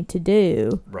called me to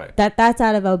do, that's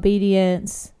out of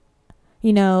obedience.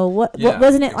 What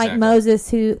wasn't it like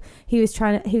Moses, who he was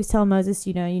telling Moses,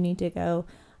 you need to go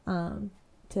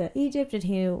to Egypt, and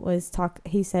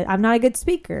he said, I'm not a good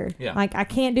speaker. Yeah. Like, I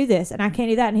can't do this and I can't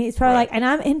do that. And he's probably like, and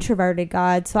I'm introverted,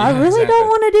 God, so I really don't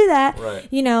want to do that.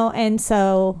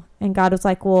 Right. And God was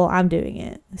like, well, I'm doing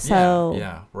it. So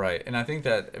yeah, right. And I think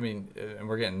that, and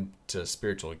we're getting to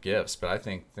spiritual gifts, but I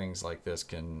think things like this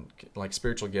like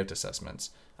spiritual gift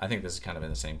assessments, I think this is kind of in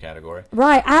the same category.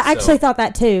 Right. I actually thought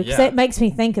that too, because it makes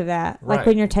me think of that. Like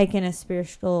when you're taking a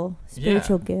spiritual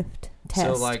gift test.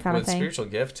 So like kind with of thing. spiritual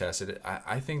gift tests,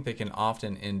 I think they can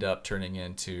often end up turning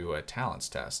into a talents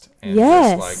test. And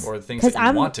or things that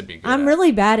you want to be good I'm at.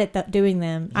 really bad at doing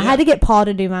them. I had to get Paul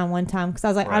to do mine one time because I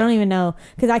was like, I don't even know.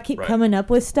 Because I keep coming up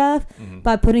with stuff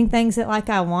by putting things that like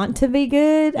I want to be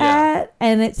good at,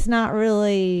 and it's not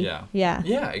really.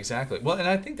 Yeah, exactly. Well, and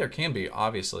I think there can be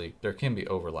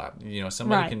overlap.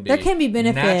 Somebody can be there can be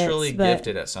benefits, naturally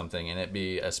gifted at something and it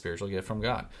be a spiritual gift from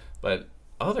God. But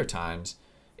other times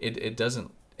it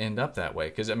doesn't end up that way.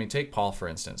 Because take Paul for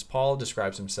instance. Paul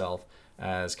describes himself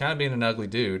as kind of being an ugly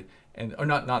dude, or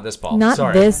not this Paul.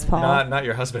 Sorry, this Paul. Not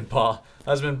your husband Paul.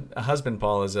 Husband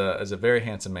Paul is a very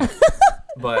handsome man.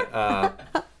 But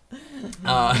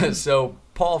so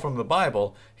Paul from the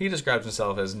Bible, he describes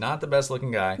himself as not the best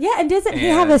looking guy. Yeah, and doesn't he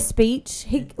have a speech?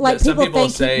 People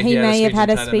think he may have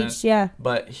had a speech. Yeah,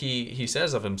 but he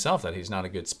says of himself that he's not a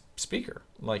good speaker.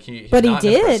 Like he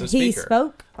did. He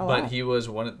spoke a lot. But he was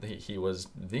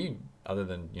other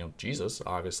than Jesus,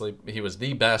 obviously, he was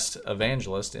the best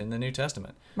evangelist in the New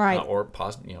Testament, right? Or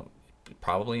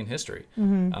probably in history.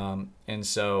 And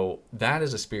so that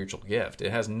is a spiritual gift.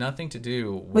 It has nothing to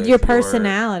do with your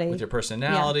personality.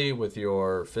 With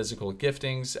your physical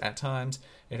giftings at times.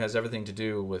 It has everything to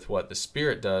do with what the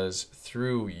Spirit does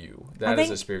through you. That is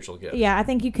a spiritual gift. Yeah, I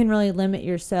think you can really limit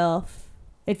yourself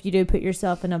if you do put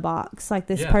yourself in a box, like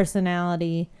this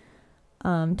personality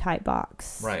type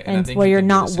box. Right. And where you're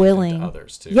not willing. To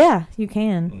others too. Yeah, you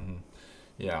can.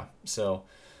 Yeah. So,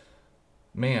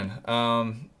 man,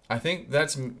 I think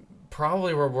that's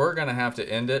probably where we're going to have to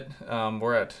end it.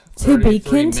 We're at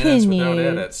 33 minutes without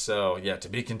edits. So, to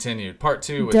be continued. Part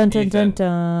 2 with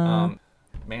Ethan.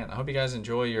 Man, I hope you guys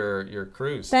enjoy your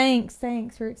cruise. Thanks.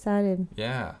 We're excited.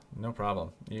 Yeah, no problem.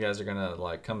 You guys are going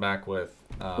to come back with...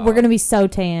 we're going to be so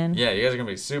tan. Yeah, you guys are going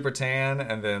to be super tan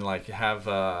and then have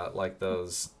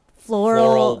those...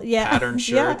 Floral pattern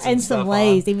shirts and some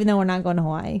lace, even though we're not going to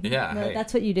Hawaii. Yeah,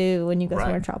 that's what you do when you go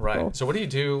somewhere tropical. Right. So what do you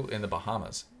do in the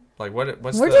Bahamas? Like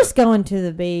what's we're just going to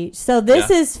the beach. So this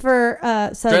is for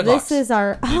dreadlocks. This is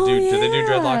our do they do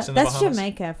dreadlocks in the Bahamas? That's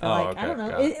Jamaica for I don't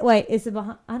know. Is the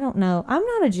Bahamas? I don't know. I'm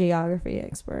not a geography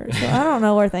expert, so I don't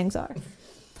know where things are.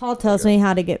 Paul tells me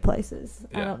how to get places.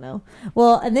 I don't know.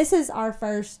 Well, and this is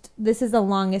the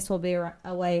longest we'll be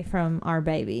away from our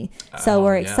baby. So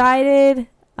we're excited.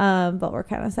 But we're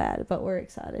kind of sad, but we're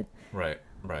excited. Right.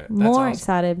 That's more awesome.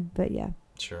 excited, but yeah.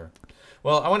 Sure.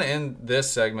 Well, I want to end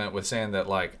this segment with saying that,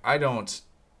 like, I don't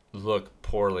look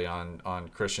poorly on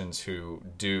Christians who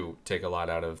do take a lot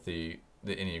out of the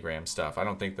Enneagram stuff. I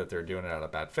don't think that they're doing it out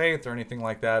of bad faith or anything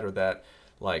like that, or that,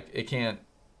 like, it can't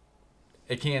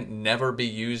never be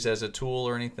used as a tool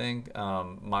or anything.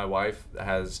 My wife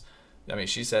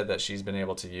she said that she's been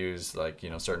able to use, like,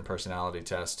 certain personality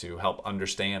tests to help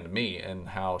understand me and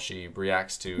how she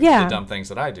reacts to the dumb things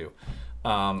that I do.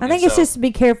 I think it's just to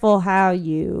be careful how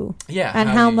you and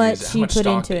how much you put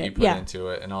into it. You put into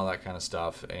it and all that kind of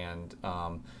stuff. And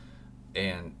I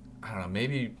don't know,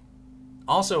 maybe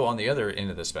also on the other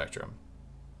end of the spectrum,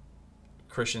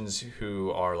 Christians who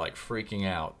are like freaking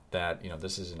out that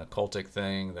this is an occultic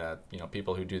thing, that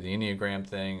people who do the Enneagram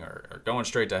thing are going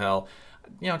straight to hell.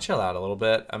 Chill out a little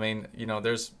bit. I mean,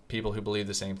 there's people who believe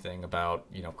the same thing about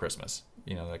Christmas.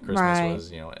 That Christmas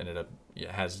was ended up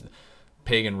has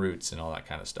pagan roots and all that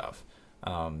kind of stuff.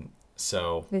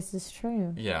 So this is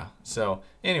true. Yeah. So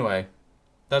anyway,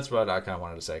 that's what I kind of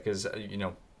wanted to say because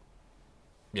I'll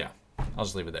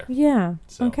just leave it there. Yeah.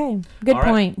 So, okay. Good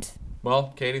point.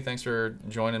 Well, Katie, thanks for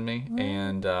joining me,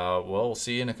 and we'll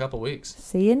see you in a couple weeks.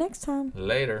 See you next time.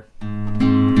 Later.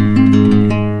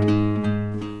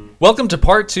 Welcome to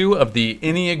part 2 of the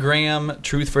Enneagram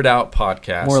Truth for Doubt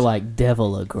podcast. More like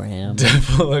Devilagram.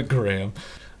 Devilagram.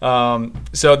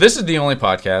 So this is the only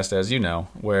podcast, as you know,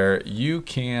 where you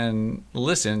can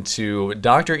listen to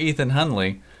Dr. Ethan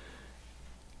Hunley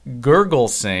gurgle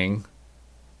sing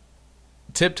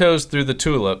Tiptoes Through the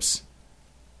Tulips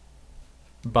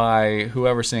by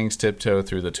whoever sings Tiptoe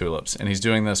Through the Tulips. And he's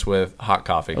doing this with hot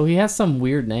coffee. Oh, he has some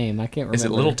weird name. I can't remember. Is it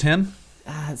Little Tim?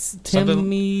 It's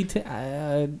Timmy,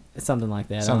 something like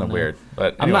that. Something weird,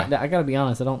 but anyway. I gotta be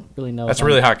honest. I don't really know. That's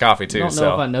really hot coffee too. I don't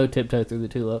know if I know "Tiptoe Through the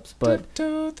Tulips," but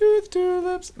Tiptoe Through the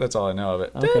Tulips. That's all I know of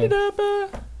it. Okay.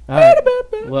 All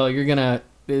right. Well, you're gonna.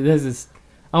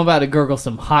 I'm about to gurgle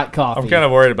some hot coffee. I'm kind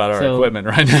of worried about our equipment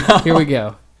right now. Here we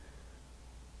go.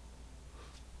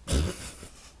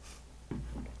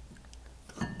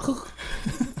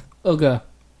 Okay.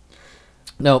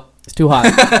 Nope, it's too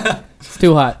hot. It's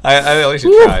too hot. I at least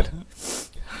you tried.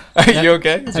 Are you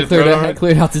okay? I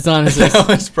cleared out the sinuses. That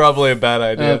was probably a bad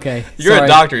idea. Okay. You're a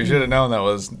doctor. You should have known that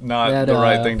was not the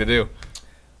right thing to do.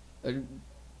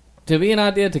 To be an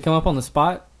idea to come up on the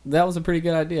spot, that was a pretty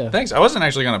good idea. Thanks. I wasn't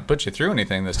actually going to put you through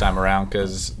anything this time around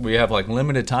because we have like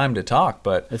limited time to talk,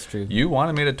 but that's true. You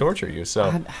wanted me to torture you,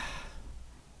 so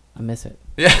I miss it.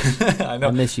 Yeah, I know.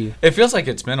 I miss you. It feels like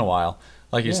it's been a while.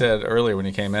 Like you said earlier when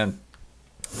you came in,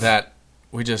 that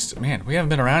we haven't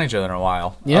been around each other in a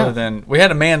while. Yeah. Other than we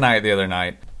had a man night the other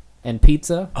night. And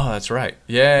pizza. Oh, that's right.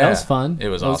 Yeah. That was fun. It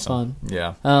was awesome.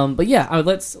 Yeah. But yeah,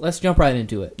 let's jump right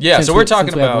into it. Yeah, so we're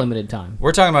talking about limited time.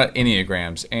 We're talking about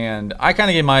Enneagrams, and I kind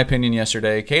of gave my opinion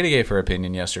yesterday. Katie gave her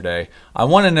opinion yesterday. I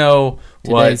want to know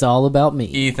Today's all about me.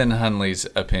 Ethan Hunley's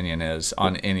opinion is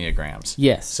on Enneagrams.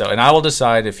 Yes. So, and I will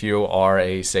decide if you are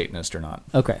a Satanist or not.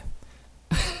 Okay.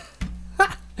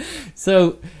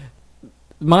 So,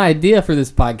 my idea for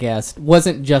this podcast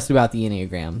wasn't just about the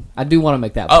Enneagram. I do want to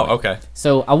make that point. Oh, okay.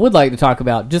 So, I would like to talk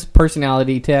about just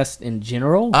personality tests in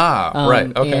general.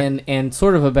 Right, okay. And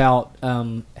sort of about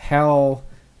how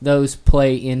those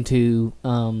play into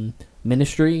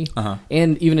ministry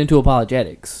and even into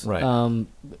apologetics. Right.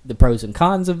 The pros and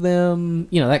cons of them,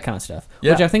 that kind of stuff.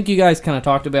 Yeah. Which I think you guys kind of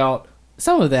talked about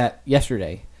some of that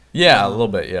yesterday. Yeah, a little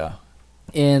bit, yeah.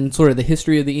 And sort of the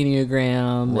history of the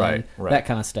Enneagram and that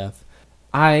kind of stuff.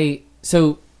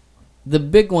 So the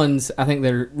big ones I think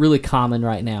that are really common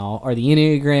right now are the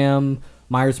Enneagram,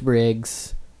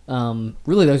 Myers-Briggs.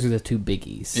 Really, those are the two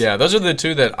biggies. Yeah, those are the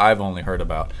two that I've only heard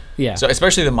about. Yeah. So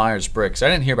especially the Myers-Briggs. I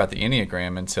didn't hear about the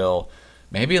Enneagram until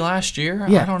maybe last year.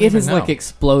 Yeah, I don't it even has know.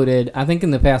 exploded. I think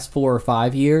in the past 4 or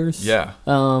 5 years. Yeah.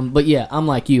 But yeah, I'm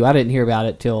like you. I didn't hear about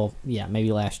it till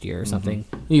maybe last year or something.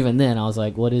 Mm-hmm. Even then, I was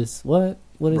like, what is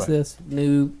this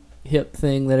new hip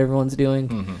thing that everyone's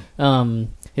doing? Mm-hmm.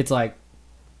 It's like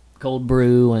cold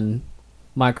brew and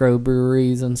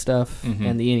microbreweries and stuff,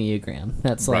 and the Enneagram.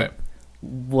 That's like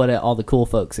what all the cool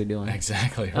folks are doing.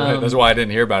 Exactly. Right. That's why I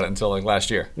didn't hear about it until like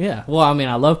last year. Yeah. Well, I mean,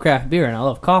 I love craft beer and I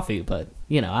love coffee, but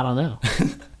I don't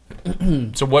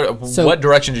know. So what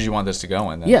direction did you want this to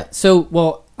go in then? Yeah. So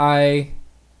I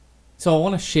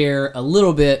want to share a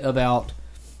little bit about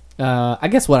I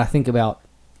guess what I think about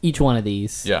each one of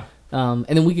these. Yeah. And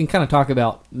then we can kind of talk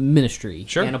about ministry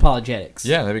and apologetics.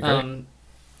 Yeah, that'd be great.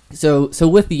 So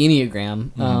with the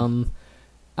Enneagram,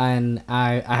 and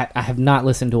I have not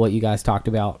listened to what you guys talked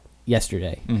about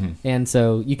yesterday, and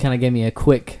so you kind of gave me a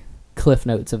quick cliff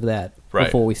notes of that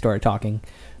before we started talking.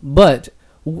 But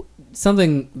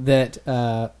something that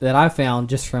I found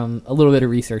just from a little bit of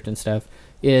research and stuff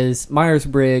is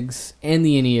Myers-Briggs and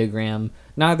the Enneagram,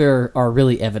 neither are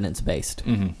really evidence-based.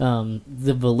 Mm-hmm.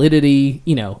 The validity,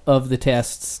 of the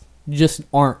tests just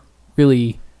aren't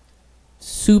really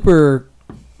super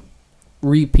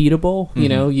repeatable.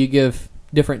 Mm-hmm. You give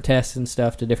different tests and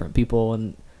stuff to different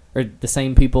people or the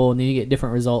same people, and then you get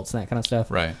different results and that kind of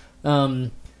stuff. Right.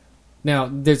 Now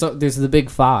there's the big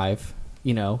five,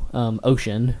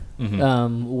 Ocean,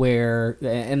 mm-hmm. where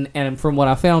and from what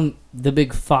I found, the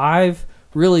big five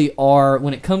really are,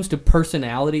 when it comes to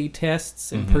personality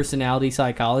tests and mm-hmm. personality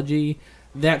psychology,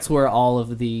 that's where all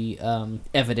of the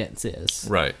evidence is.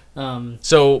 Right.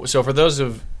 So for those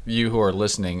of you who are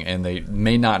listening and they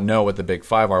may not know what the big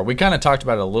five are, we kind of talked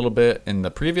about it a little bit in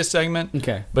the previous segment.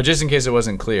 Okay. But just in case it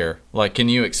wasn't clear, can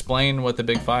you explain what the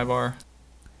big five are?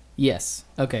 Yes.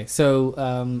 Okay.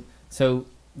 So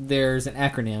there's an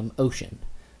acronym, OCEAN.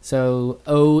 So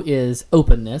O is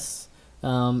openness,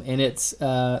 and it's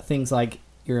things like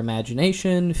your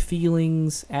imagination,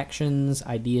 feelings, actions,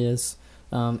 ideas.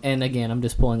 And again, I'm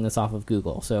just pulling this off of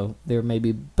Google, so there may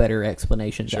be better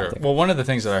explanations out there. Well, one of the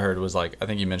things that I heard was I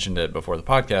think you mentioned it before the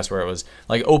podcast, where it was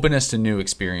openness to new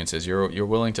experiences. You're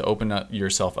willing to open up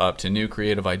yourself up to new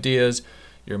creative ideas.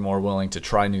 You're more willing to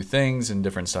try new things and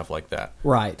different stuff like that.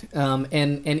 Right.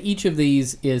 And each of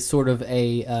these is sort of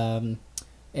a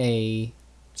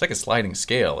it's like a sliding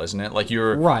scale, isn't it?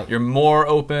 Right. You're more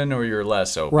open or you're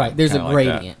less open. Right. There's a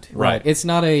gradient. Right. It's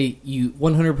not a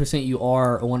 100% you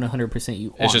are or 100% you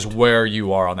aren't. It's just where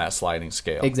you are on that sliding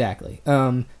scale. Exactly.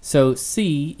 So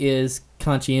C is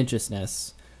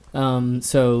conscientiousness.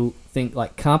 So think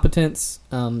like competence,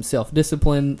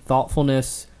 self-discipline,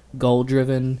 thoughtfulness,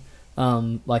 goal-driven.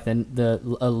 Like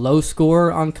a low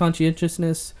score on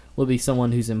conscientiousness will be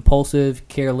someone who's impulsive,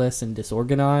 careless, and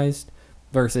disorganized,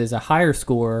 versus a higher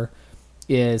score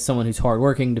is someone who's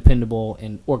hardworking, dependable,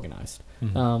 and organized.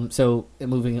 Mm-hmm. So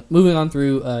moving on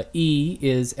through, E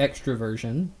is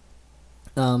extroversion.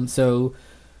 So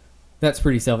that's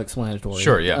pretty self-explanatory.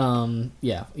 Sure, yeah.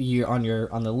 Yeah, you're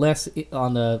on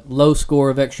the low score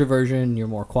of extroversion, you're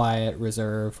more quiet,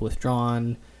 reserved,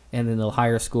 withdrawn, and then the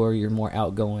higher score, you're more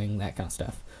outgoing, that kind of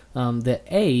stuff. The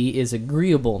A is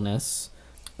agreeableness.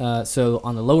 So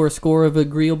on the lower score of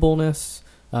agreeableness,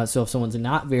 so if someone's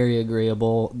not very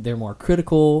agreeable, they're more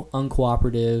critical,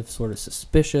 uncooperative, sort of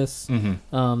suspicious.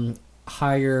 Mm-hmm.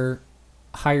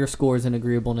 Higher scores in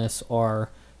agreeableness are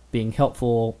being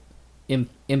helpful,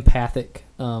 empathic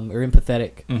or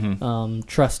empathetic, mm-hmm.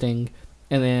 Trusting.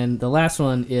 And then the last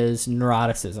one is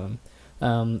neuroticism.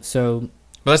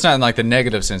 But that's not in the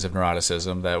negative sense of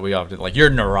neuroticism that we often you're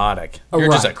neurotic. You're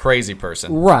just a crazy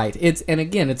person. Right.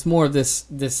 It's more of this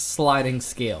sliding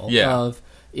scale of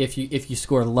if you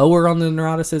score lower on the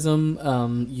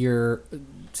neuroticism, your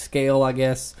scale, I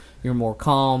guess, you're more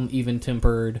calm,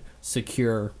 even-tempered,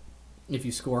 secure. If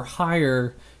you score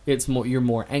higher, you're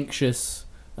more anxious,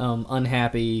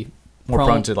 unhappy,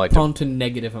 prone to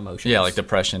negative emotions. Yeah, like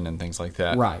depression and things like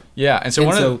that. Right. Yeah, and so go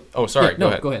ahead.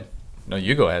 Go ahead. No,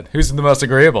 you go ahead. Who's the most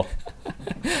agreeable?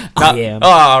 I am.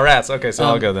 Oh, rats. Okay, so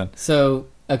I'll go then. So,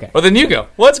 okay. Well, then you go.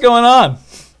 What's going on?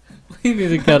 We need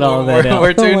to cut all that out.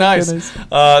 We're too nice.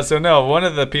 One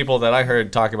of the people that I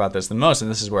heard talk about this the most, and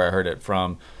this is where I heard it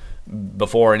from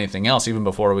before anything else, even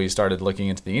before we started looking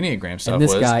into the Enneagram stuff. And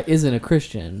this guy isn't a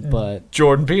Christian, but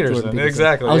Jordan Peterson.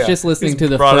 Exactly. I was just listening to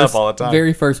the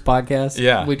very first podcast.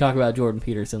 Yeah. We talk about Jordan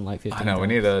Peterson 15 times. I know. We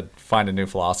need to find a new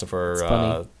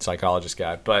philosopher, psychologist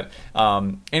guy. But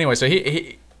anyway, so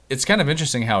he it's kind of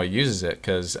interesting how he uses it,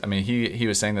 because he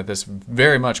was saying that this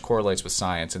very much correlates with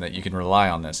science and that you can rely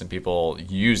on this and people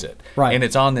use it. Right. And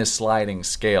it's on this sliding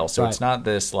scale, so it's not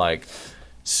this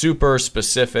super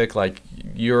specific,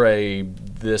 you're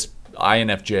this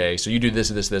INFJ, so you do this,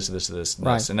 this, this, this, this, and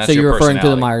right. this, and that's so your you're referring personality.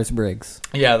 to the Myers-Briggs.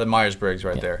 Yeah, the Myers-Briggs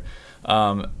right there.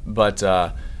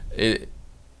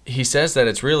 He says that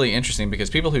it's really interesting because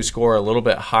people who score a little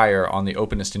bit higher on the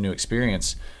openness to new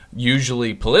experience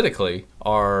usually politically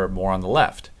are more on the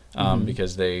left,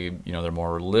 because they're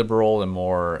more liberal and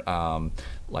more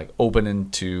open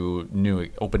to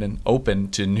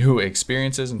new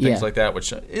experiences and things like that,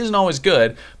 which isn't always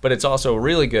good, but it's also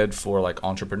really good for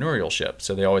entrepreneurship.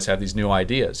 So they always have these new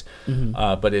ideas.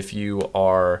 But if you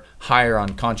are higher on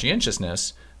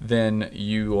conscientiousness, then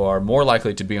you are more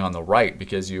likely to be on the right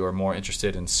because you are more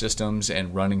interested in systems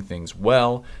and running things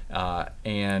well,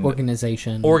 and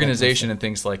organization and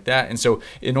things like that. And so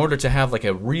in order to have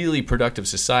a really productive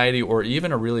society or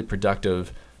even a really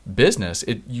productive business,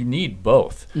 you need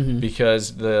both,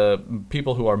 because the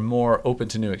people who are more open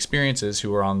to new experiences,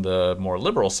 who are on the more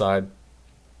liberal side,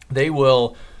 they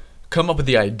will come up with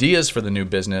the ideas for the new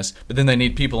business, but then they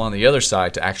need people on the other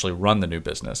side to actually run the new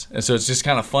business. And so it's just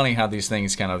kind of funny how these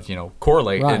things kind of,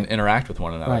 correlate and interact with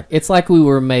one another. Right. It's like we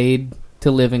were made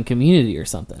to live in community or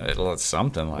something. It's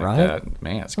something like that.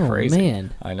 Man, it's crazy. Oh,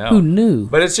 man. I know. Who knew?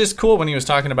 But it's just cool when he was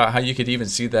talking about how you could even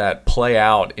see that play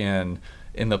out in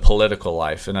the political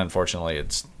life. And unfortunately,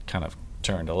 it's kind of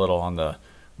turned a little on the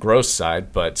gross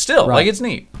side, but still, like, it's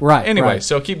neat. Right. Anyway,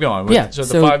 so keep going. So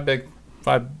the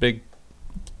five big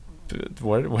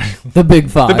what? The big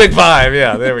five. The big five,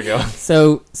 yeah, there we go.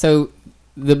 So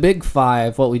the big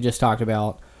five, what we just talked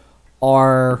about,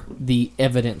 are the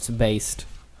evidence-based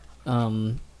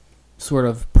sort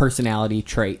of personality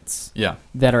traits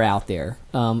that are out there.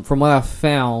 From what I've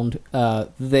found,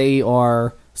 they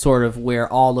are sort of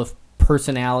where all of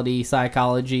personality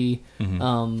psychology,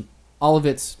 all of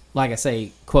its, like I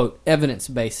say, quote,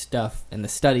 evidence-based stuff and the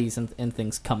studies and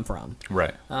things come from.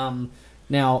 Right.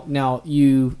 Now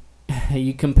you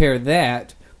compare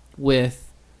that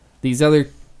with these other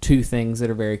two things that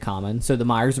are very common. So the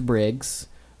Myers-Briggs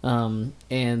and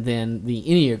then the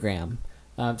Enneagram.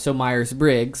 So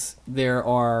Myers-Briggs, there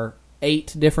are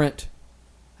 8 different,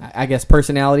 I guess,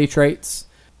 personality traits.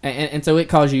 And so it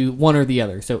calls you one or the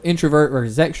other. So introvert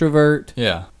versus extrovert.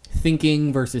 Yeah.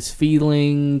 Thinking versus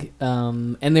feeling.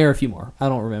 And there are a few more. I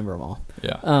don't remember them all.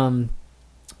 Yeah.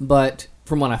 But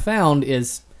from what I found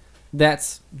is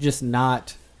that's just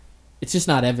not, it's just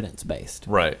not evidence-based.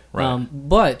 Right.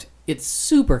 But it's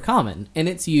super common, and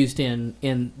it's used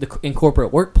in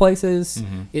corporate workplaces.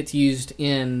 It's used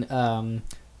in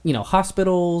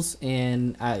hospitals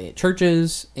and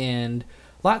churches and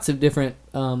lots of different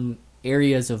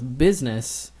areas of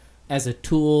business as a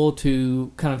tool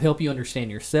to kind of help you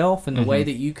understand yourself and the way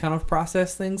that you kind of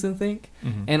process things and think,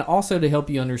 and also to help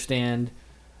you understand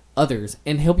others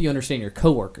and help you understand your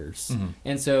coworkers.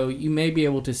 And so you may be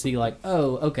able to see like,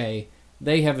 oh, okay,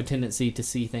 they have a tendency to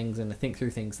see things and to think through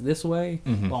things this way,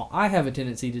 while I have a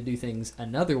tendency to do things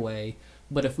another way.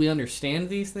 But if we understand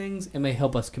these things, it may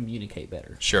help us communicate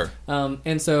better. Sure.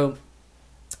 And so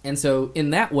in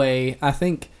that way, I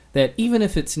think that even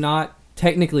if it's not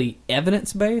technically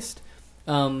evidence-based,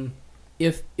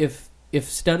 if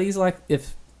studies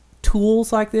if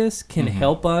tools like this can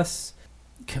help us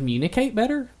communicate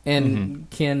better and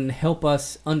can help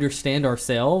us understand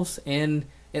ourselves and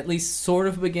at least sort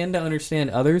of begin to understand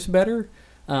others better,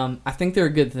 I think they're a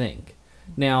good thing.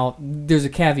 Now, there's a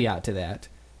caveat to that.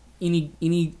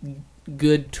 Any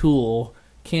good tool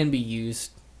can be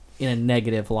used in a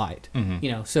negative light.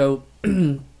 So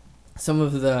some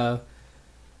of the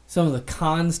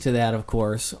cons to that, of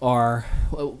course, are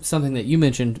something that you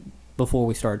mentioned before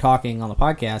we started talking on the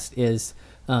podcast is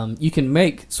you can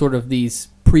make sort of these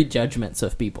prejudgments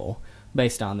of people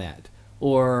based on that,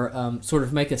 or sort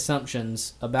of make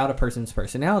assumptions about a person's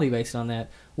personality based on that,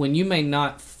 when you may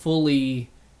not fully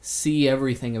see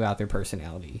everything about their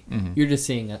personality. You're just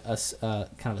seeing a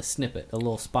kind of a snippet, a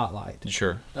little spotlight.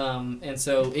 Sure. And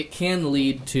so it can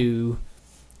lead to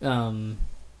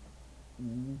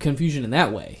confusion in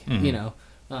that way,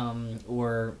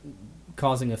 or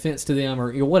causing offense to them,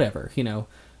 or whatever,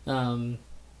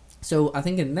 So I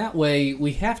think in that way,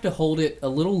 we have to hold it a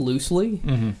little loosely,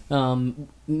 no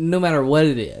matter what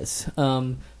it is,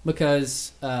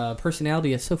 because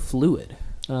personality is so fluid.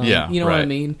 You know what I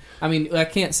mean? I mean, I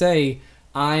can't say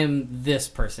I am this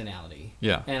personality,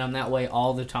 and I'm that way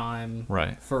all the time,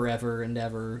 forever and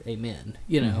ever, amen.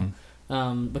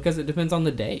 Because it depends on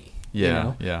the day.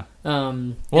 Well,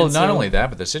 not only that,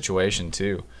 but the situation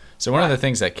too. So one of the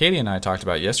things that Katie and I talked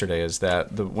about yesterday is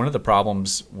that one of the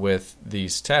problems with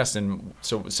these tests, and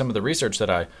so some of the research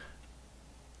that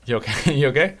you okay? You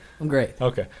okay? I'm great.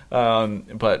 Okay.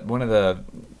 But one of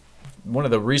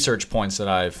the research points that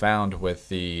I found with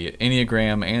the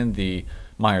Enneagram and the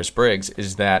Myers-Briggs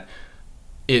is that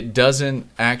it doesn't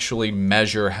actually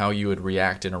measure how you would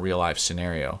react in a real life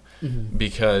scenario,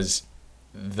 because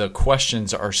the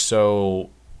questions are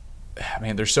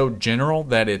they're so general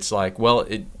that it's like, well,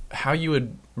 how you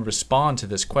would respond to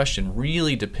this question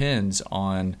really depends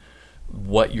on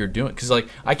what you're doing. Because, like,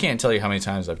 I can't tell you how many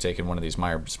times I've taken one of these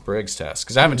Myers-Briggs tests,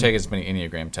 because I haven't taken as many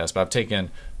Enneagram tests, but I've taken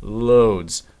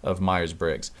loads of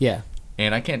Myers-Briggs. Yeah.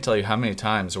 And I can't tell you how many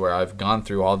times where I've gone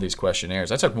through all these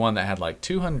questionnaires. I took one that had like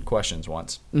 200 questions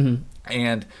once,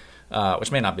 and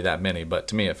which may not be that many, but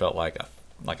to me it felt like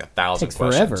 1,000 takes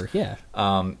questions. Forever, yeah.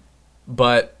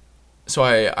 But so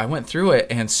I went through it,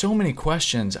 and so many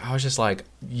questions. I was just like,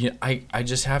 I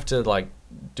just have to like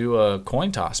do a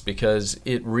coin toss, because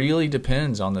it really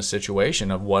depends on the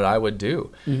situation of what I would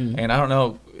do. And I don't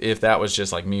know if that was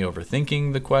just like me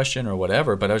overthinking the question or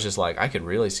whatever, but I was just like, I could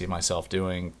really see myself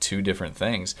doing two different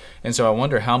things. And so I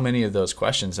wonder how many of those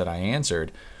questions that I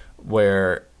answered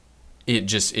where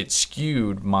it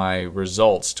skewed my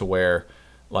results to where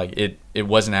like it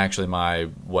wasn't actually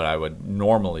what I would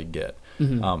normally get.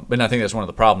 But I think that's one of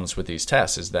the problems with these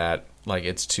tests, is that like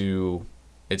it's too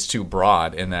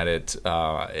broad, in that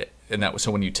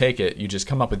so when you take it, you just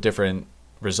come up with different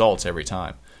results every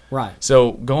time. Right.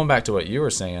 So going back to what you were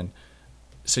saying,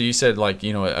 so you said like,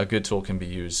 a good tool can be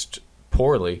used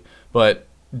poorly, but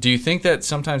do you think that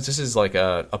sometimes this is like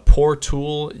a poor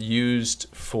tool used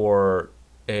for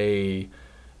a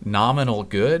nominal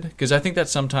good? Because I think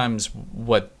that's sometimes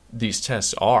what these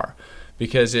tests are.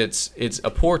 Because it's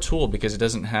a poor tool because it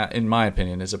doesn't have, in my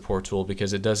opinion, is a poor tool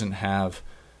because it doesn't have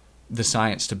the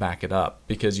science to back it up.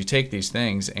 Because you take these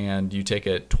things and you take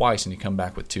it twice and you come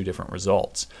back with two different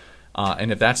results.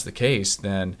 And if that's the case,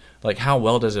 then like how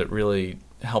well does it really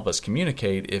help us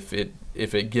communicate if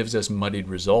it gives us muddied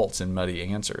results and muddy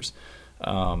answers?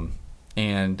 And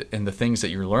the things that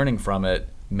you're learning from it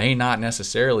may not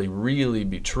necessarily really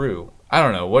be true. I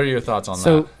don't know. What are your thoughts on that?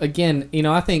 So again,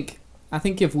 I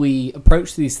think if we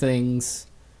approach these things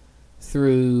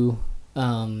through,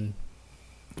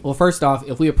 first off,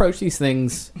 if we approach these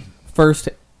things first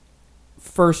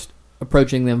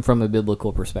approaching them from a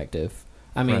biblical perspective,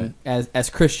 I mean, right. as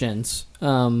Christians,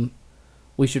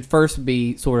 we should first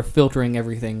be sort of filtering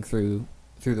everything through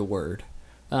the Word,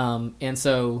 and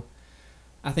so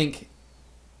I think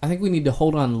we need to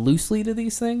hold on loosely to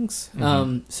these things.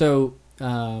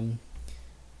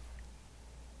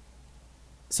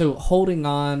 So holding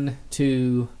on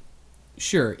to,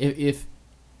 sure, if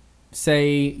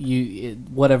say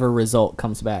whatever result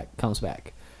comes back,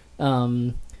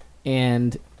 and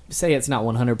say it's not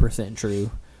 100%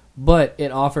 true, but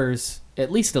it offers at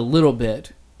least a little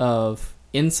bit of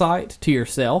insight to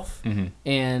yourself,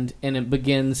 and it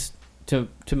begins to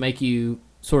make you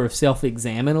sort of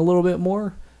self-examine a little bit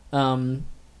more.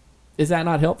 Is that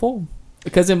not helpful?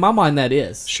 Because in my mind, that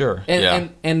is. Sure.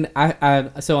 And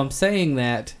so I'm saying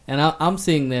that, and I'm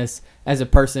seeing this as a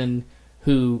person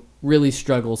who really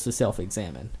struggles to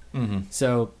self-examine.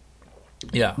 So,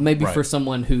 maybe for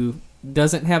someone who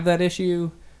doesn't have that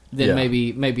issue, then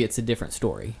maybe it's a different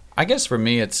story. I guess for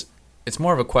me, it's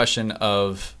more of a question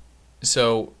of,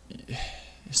 so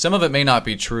some of it may not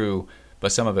be true,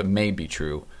 but some of it may be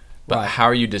true. But right. How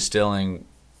are you distilling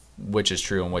which is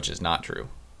true and which is not true?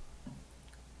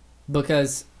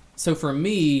 Because, so for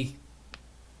me,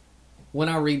 when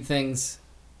I read things,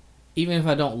 even if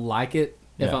I don't like it,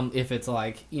 if it's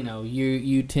like,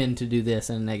 you tend to do this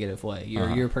in a negative way,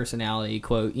 your personality,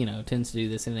 quote, tends to do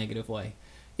this in a negative way.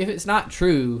 If it's not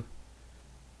true,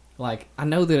 like, I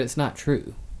know that it's not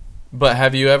true. But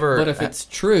have you ever... But if it's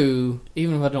true,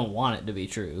 even if I don't want it to be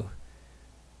true,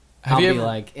 Have you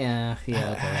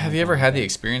ever had the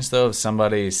experience, though, of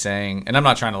somebody saying, and I'm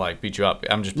not trying to, like, beat you up,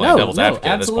 I'm just playing devil's advocate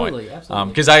at this point.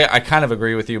 Absolutely. Because I kind of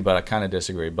agree with you, but I kind of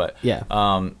disagree. But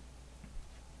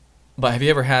but have you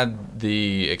ever had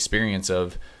the experience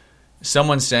of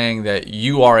someone saying that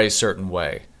you are a certain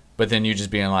way, but then you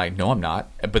just being like, no, I'm not,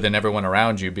 but then everyone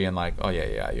around you being like, oh,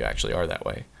 yeah, you actually are that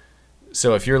way.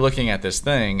 So if you're looking at this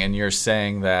thing and you're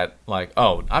saying that, like,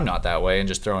 oh, I'm not that way, and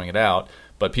just throwing it out,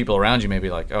 but people around you may be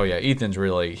like, oh, yeah, he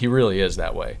really is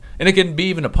that way. And it can be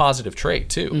even a positive trait,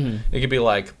 too. It could be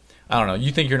like, I don't know,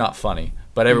 you think you're not funny,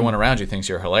 but everyone around you thinks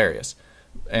you're hilarious.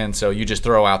 And so you just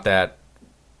throw out that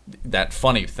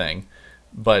funny thing.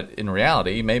 But in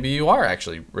reality, maybe you are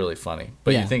actually really funny.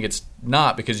 But you think it's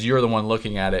not because you're the one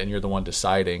looking at it and you're the one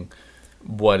deciding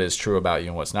what is true about you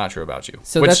and what's not true about you.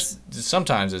 So which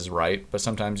sometimes is right, but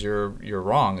sometimes you're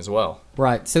wrong as well.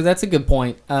 Right. So that's a good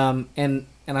point. And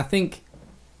I think,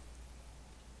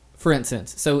 for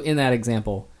instance, so in that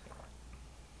example,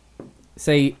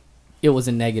 say it was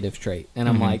a negative trait, and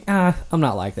I'm like, I'm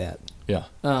not like that. Yeah.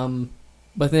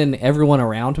 But then everyone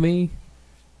around me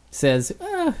says,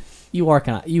 you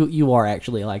are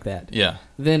actually like that. Yeah.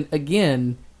 Then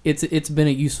again, it's been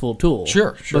a useful tool.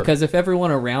 Sure. Because if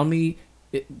everyone around me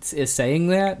is saying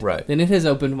that, right, then it has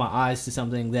opened my eyes to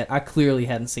something that I clearly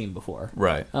hadn't seen before.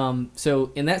 Right.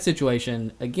 So in that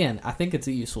situation, again, I think it's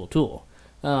a useful tool.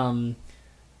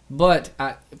 But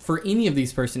for any of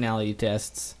these personality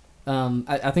tests,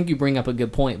 I think you bring up a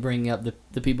good point, bringing up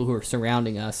the people who are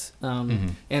surrounding us.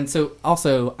 And so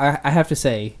also, I have to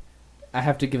say, I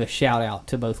have to give a shout out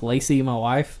to both Lacey, my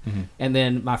wife, and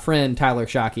then my friend Tyler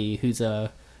Shockey, who's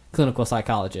a clinical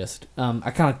psychologist.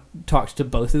 I kind of talked to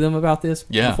both of them about this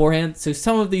beforehand. So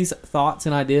some of these thoughts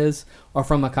and ideas are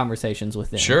from my conversations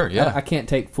with them. Sure, yeah. I can't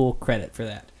take full credit for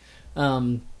that.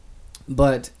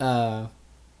 But I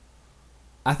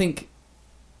think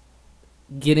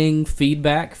getting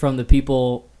feedback from the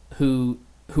people who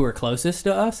are closest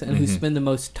to us and who spend the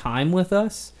most time with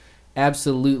us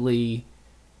absolutely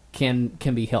can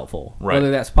be helpful,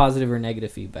 whether that's positive or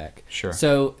negative feedback. Sure.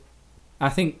 So I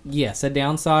think, yes, a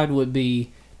downside would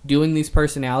be doing these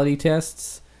personality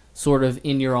tests sort of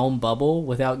in your own bubble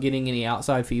without getting any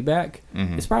outside feedback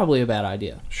is probably a bad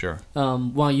idea. Sure.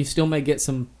 While you still may get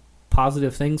some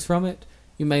positive things from it,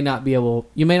 you may not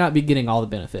be getting all the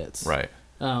benefits. Right.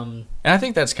 And I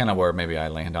think that's kind of where maybe I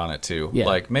land on it too. Yeah.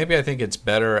 Like maybe I think it's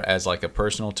better as like a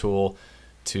personal tool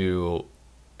to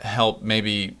help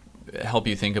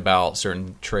you think about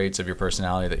certain traits of your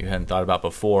personality that you hadn't thought about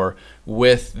before,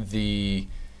 with the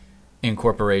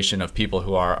incorporation of people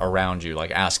who are around you,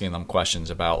 like asking them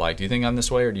questions about, like, do you think I'm this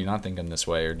way, or do you not think I'm this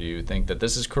way, or do you think that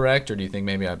this is correct, or do you think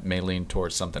maybe I may lean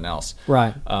towards something else?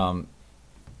 Right.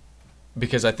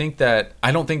 Because I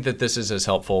don't think that this is as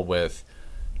helpful with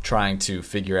trying to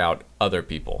figure out other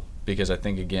people, because I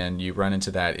think, again, you run into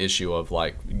that issue of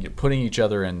like putting each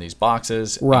other in these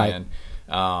boxes. Right. And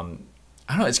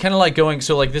I don't know, it's kind of like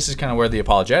this is kind of where the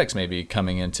apologetics may be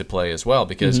coming into play as well,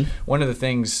 because one of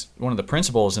the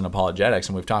principles in apologetics,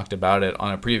 and we've talked about it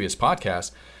on a previous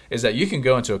podcast, is that you can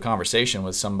go into a conversation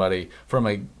with somebody from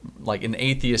an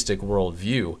atheistic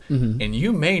worldview, and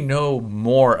you may know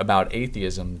more about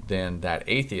atheism than that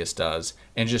atheist does,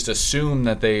 and just assume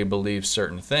that they believe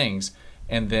certain things,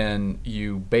 and then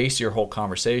you base your whole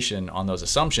conversation on those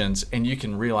assumptions, and you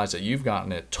can realize that you've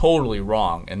gotten it totally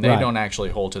wrong, and they don't actually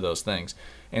hold to those things.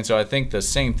 And so I think the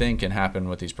same thing can happen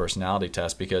with these personality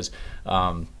tests, because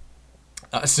so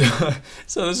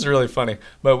this is really funny.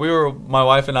 But my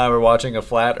wife and I were watching a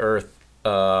flat Earth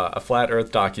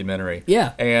documentary.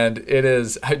 Yeah. And it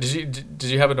is. Did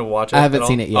you happen to watch it? I haven't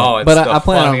seen it yet. Oh, it's but the I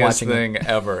plan on funniest watching thing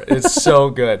ever. It's so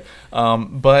good.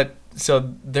 But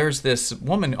so there's this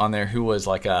woman on there who was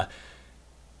like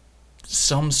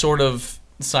some sort of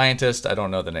scientist. I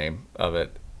don't know the name of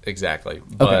it exactly,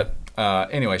 but.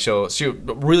 Anyway, so she, a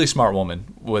really smart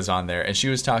woman, was on there, and she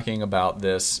was talking about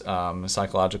this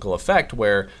psychological effect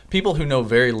where people who know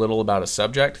very little about a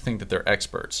subject think that they're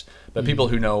experts, but people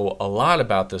who know a lot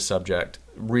about the subject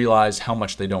realize how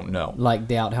much they don't know. Like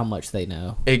doubt how much they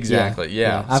know. Exactly.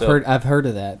 Yeah. I've heard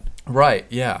of that. Right.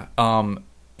 Yeah.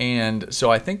 And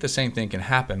so I think the same thing can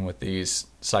happen with these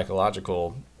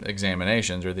psychological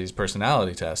examinations or these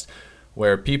personality tests,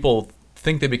 where people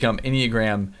think they become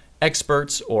Enneagram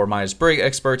experts or Myers-Briggs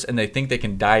experts, and they think they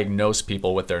can diagnose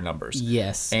people with their numbers.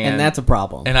 Yes, and that's a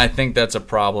problem. And I think that's a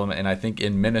problem, and I think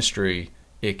in ministry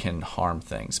it can harm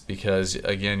things, because,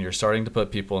 again, you're starting to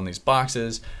put people in these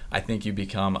boxes. I think you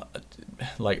become,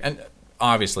 and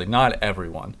obviously not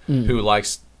everyone who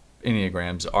likes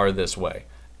Enneagrams are this way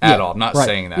at all. I'm not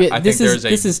saying that. Yeah, this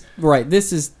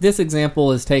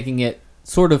example is taking it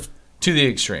sort of to the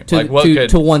extreme.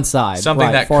 To one side.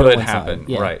 Something that could happen,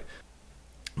 yeah. Right.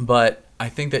 But I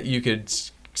think that you could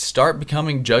start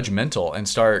becoming judgmental and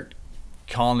start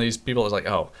calling these people as like,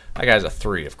 oh, that guy's a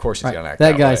 3. Of course he's going to act that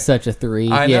way. That guy's such a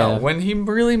 3. I know, when he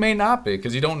really may not be,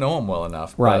 because you don't know him well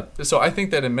enough. Right. So I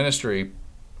think that in ministry,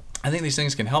 I think these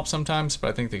things can help sometimes, but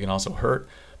I think they can also hurt.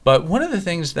 But one of the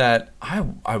things that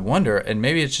I wonder, and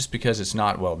maybe it's just because it's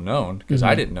not well known, because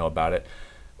I didn't know about it,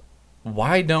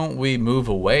 why don't we move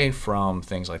away from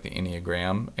things like the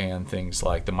Enneagram and things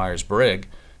like the Myers-Briggs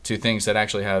to things that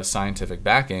actually have scientific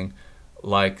backing,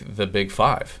 like the Big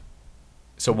 5?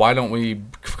 So why don't we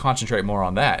concentrate more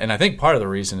on that? And I think part of the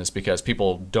reason is because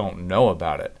people don't know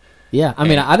about it. Yeah, I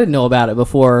mean, I didn't know about it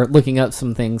before looking up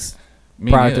some things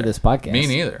prior to this podcast. Me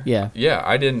neither. Yeah. Yeah,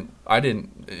 I didn't.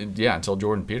 Yeah, until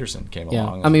Jordan Peterson came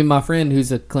along. I mean, my friend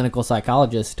who's a clinical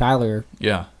psychologist, Tyler.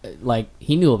 Yeah.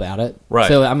 He knew about it. Right.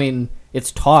 So I mean,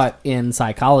 it's taught in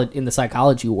the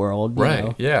psychology world. Right.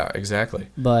 know, yeah. Exactly.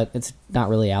 But it's not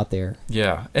really out there.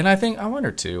 Yeah, and I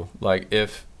wonder too, like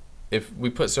if we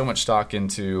put so much stock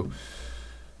into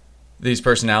these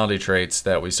personality traits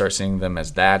that we start seeing them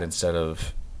as that instead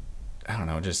of, I don't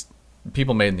know, just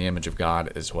people made in the image of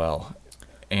God as well.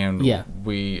 And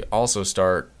we also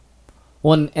start...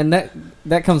 Well, and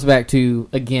that comes back to,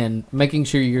 again, making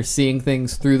sure you're seeing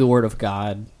things through the Word of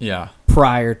God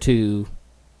prior to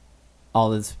all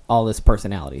this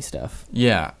personality stuff.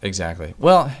 Yeah, exactly.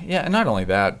 Well, yeah, and not only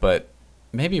that, but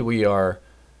maybe we are...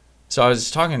 So I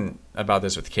was talking about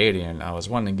this with Katie, and I was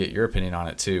wanting to get your opinion on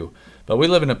it too. But we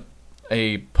live in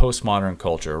a postmodern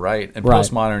culture, right? And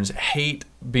postmoderns hate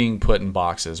being put in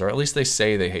boxes, or at least they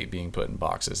say they hate being put in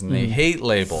boxes, and they hate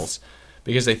labels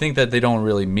because they think that they don't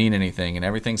really mean anything and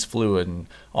everything's fluid and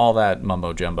all that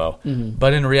mumbo jumbo.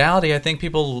 But in reality, I think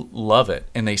people love it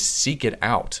and they seek it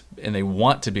out and they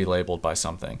want to be labeled by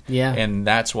something. Yeah. And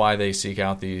that's why they seek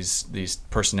out these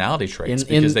personality traits,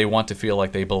 because they want to feel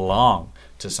like they belong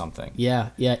to something. Yeah.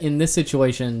 In this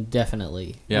situation,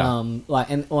 definitely. Yeah.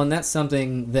 And that's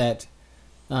something that,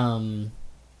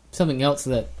 something else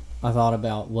that I thought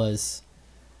about was,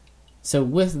 so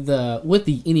with the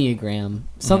Enneagram,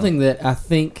 something that I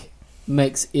think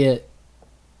makes it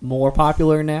more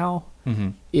popular now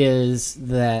is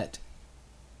that,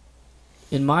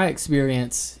 in my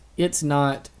experience, it's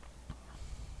not.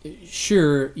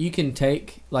 Sure, you could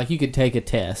take a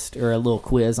test or a little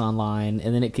quiz online,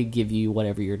 and then it could give you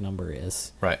whatever your number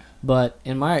is. Right. But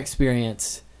in my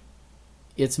experience,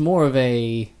 it's more of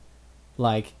a,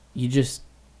 like, you just,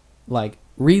 like,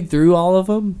 read through all of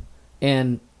them,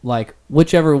 and, like,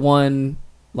 whichever one,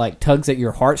 like, tugs at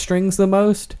your heartstrings the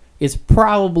most is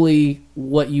probably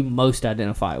what you most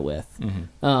identify with.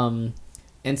 And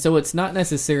so it's not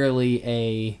necessarily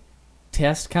a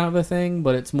test kind of a thing,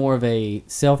 but it's more of a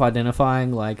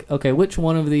self-identifying, like, okay, which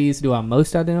one of these do I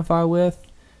most identify with?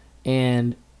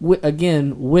 And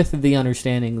again, with the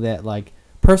understanding that, like,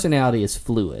 personality is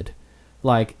fluid.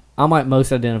 Like, I might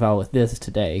most identify with this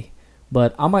today,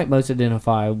 but I might most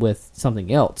identify with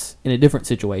something else in a different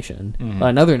situation,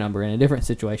 another number in a different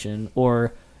situation,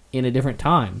 or in a different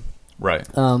time. Right.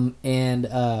 And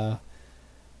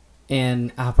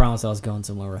I promise I was going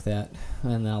somewhere with that,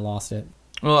 and then I lost it.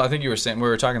 Well, I think we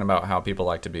were talking about how people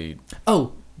like to be.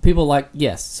 Oh, people like,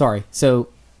 yes, sorry. So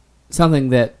something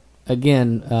that,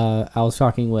 again, I was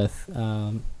talking with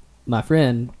my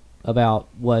friend about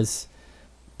was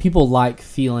people like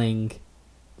feeling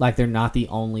like they're not the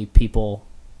only people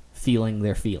feeling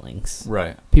their feelings.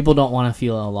 Right. People don't want to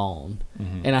feel alone.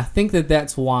 And I think that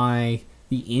that's why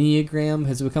the Enneagram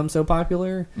has become so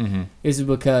popular, is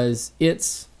because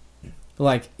it's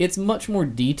much more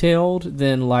detailed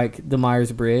than, like, the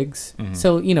Myers-Briggs.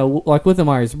 So, you know, like with the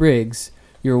Myers-Briggs,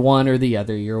 you're one or the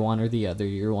other, you're one or the other,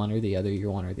 you're one or the other,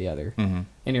 you're one or the other. And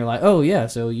you're like, oh yeah,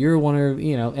 so you're one or,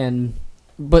 you know,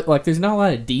 but, like, there's not a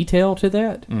lot of detail to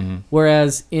that.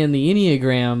 Whereas in the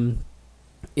Enneagram,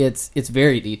 it's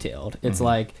very detailed. It's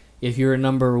like, if you're a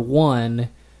number 1,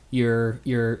 you're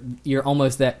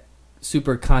almost that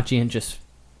super conscientious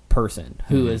person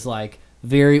who is, like,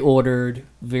 very ordered,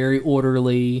 very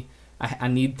orderly. I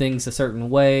need things a certain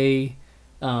way.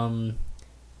 And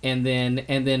then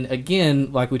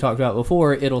again, like we talked about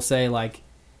before, it'll say, like,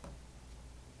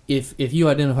 if you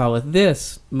identify with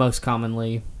this most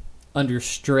commonly, under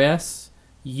stress,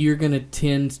 you're going to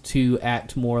tend to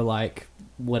act more like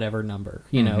whatever number,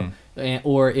 you know.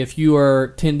 Or if you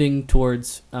are tending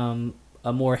towards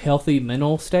a more healthy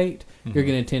mental state, you're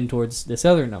going to tend towards this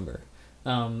other number.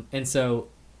 And so,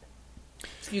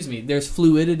 excuse me, there's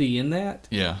fluidity in that.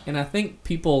 Yeah. And I think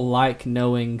people like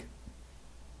knowing.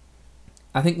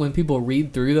 I think when people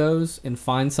read through those and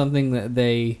find something that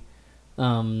they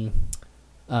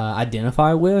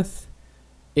identify with,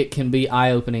 it can be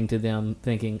eye-opening to them,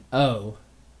 thinking, oh,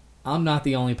 I'm not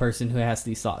the only person who has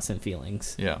these thoughts and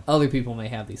feelings. Yeah. Other people may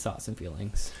have these thoughts and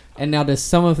feelings. And now, does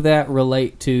some of that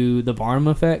relate to the Barnum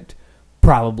effect?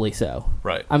 Probably so.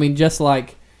 Right. I mean, just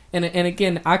like, and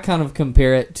again, I kind of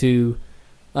compare it to,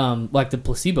 like, the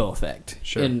placebo effect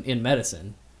in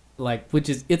medicine. Like,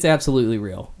 it's absolutely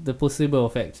real. The placebo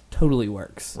effect totally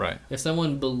works. Right. If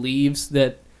someone believes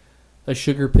that a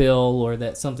sugar pill or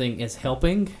that something is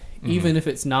helping, even if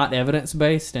it's not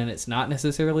evidence-based and it's not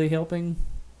necessarily helping,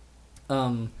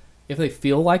 if they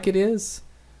feel like it is,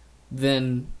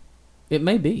 then it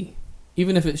may be.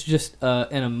 Even if it's just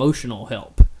an emotional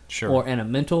help or a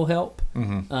mental help.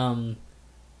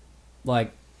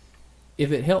 Like,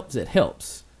 if it helps, it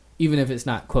helps. Even if it's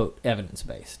not, quote,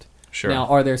 evidence-based. Sure. Now,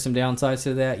 are there some downsides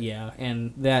to that? Yeah,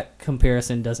 and that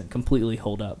comparison doesn't completely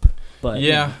hold up. But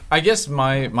yeah, I guess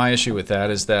my issue with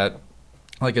that is that,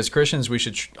 like, as Christians, we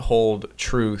should hold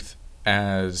truth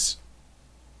as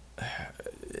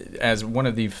one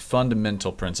of the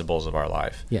fundamental principles of our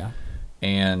life. Yeah.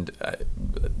 And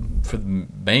for the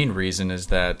main reason is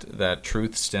that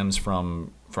truth stems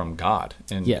from God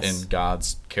and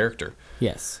God's character.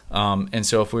 Yes. And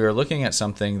so if we are looking at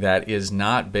something that is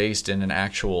not based in an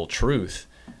actual truth,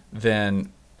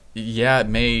 then yeah, it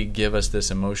may give us this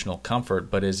emotional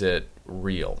comfort, but is it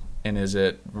real? And is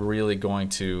it really going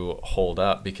to hold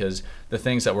up? Because the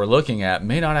things that we're looking at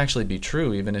may not actually be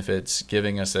true, even if it's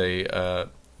giving us a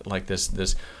like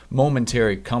this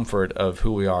momentary comfort of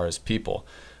who we are as people.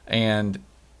 And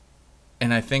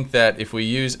I think that if we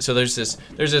use, so there's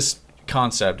this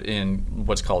concept in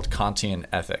what's called Kantian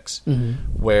ethics,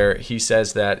 where he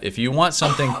says that if you want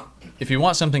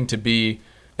something to be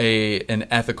an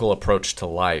ethical approach to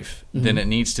life, then it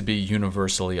needs to be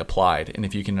universally applied. And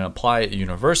if you can apply it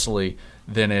universally,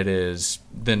 then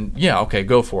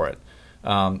go for it.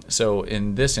 So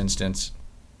in this instance,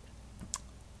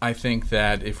 I think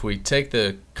that if we take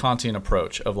the Kantian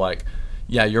approach of like,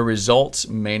 yeah, your results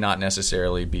may not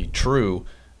necessarily be true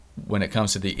when it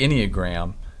comes to the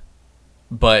Enneagram,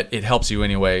 but it helps you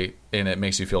anyway, and it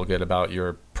makes you feel good about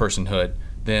your personhood,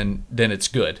 then it's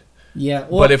good. Yeah.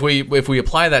 Well, but if we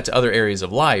apply that to other areas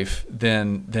of life,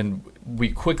 then we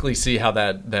quickly see how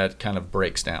that kind of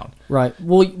breaks down. Right.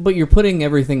 Well, but you're putting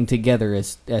everything together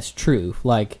as true.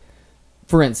 Like,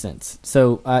 for instance,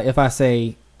 so if I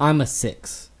say I'm a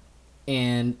 6,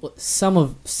 and some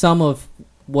of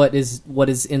what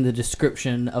is in the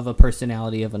description of a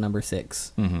personality of a number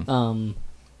 6,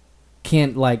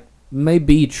 may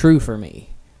be true for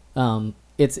me. I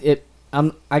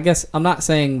guess I'm not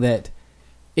saying that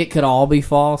it could all be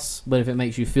false, but if it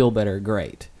makes you feel better,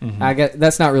 great. I guess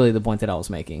that's not really the point that I was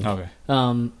making. Okay.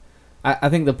 I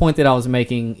think the point that I was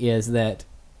making is that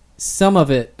some of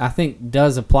it I think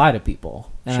does apply to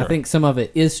people, and sure. I think some of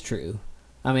it is true.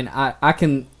 I mean, I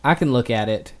can look at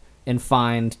it and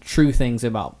find true things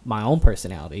about my own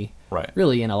personality, right?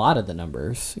 Really, in a lot of the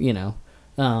numbers,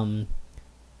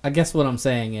 I guess what I'm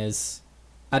saying is,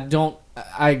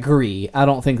 I agree. I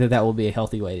don't think that will be a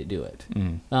healthy way to do it.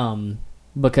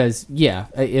 Because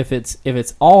if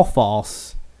it's all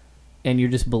false, and you're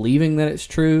just believing that it's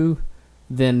true,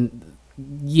 then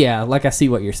I see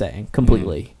what you're saying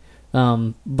completely.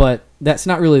 But that's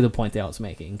not really the point that I was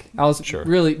making. I was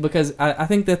really, because I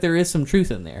think that there is some truth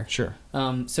in there. Sure.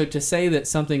 So to say that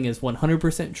something is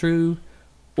 100% true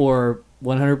or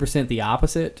 100% the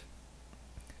opposite,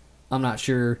 I'm not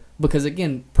sure, because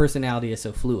again, personality is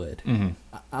so fluid.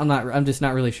 I'm just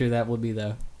not really sure that would be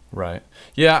the right.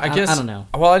 Yeah, I guess I don't know.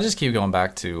 Well, I just keep going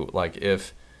back to like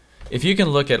if you can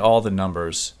look at all the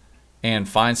numbers and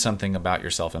find something about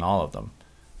yourself in all of them,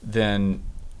 then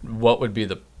what would be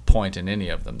the point in any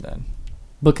of them then?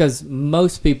 Because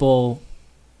most people,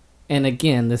 and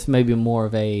again, this may be more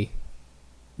of a,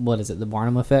 what is it, the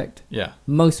Barnum effect? Yeah.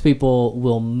 Most people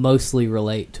will mostly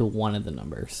relate to one of the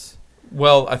numbers.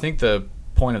 Well, I think the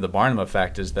point of the Barnum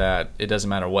effect is that it doesn't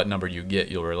matter what number you get,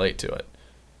 you'll relate to it.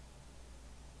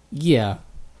 Yeah.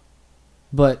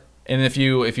 But and if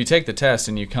you take the test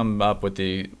and you come up with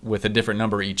a different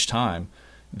number each time,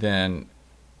 then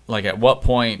like at what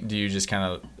point do you just kind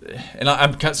of, and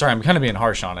I'm sorry, I'm kind of being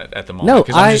harsh on it at the moment,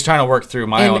 because I'm just trying to work through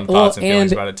my own thoughts and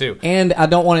feelings about it too. And I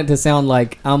don't want it to sound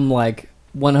like I'm like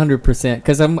 100%,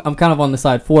 because I'm kind of on the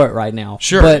side for it right now.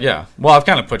 Sure, but, yeah. Well, I've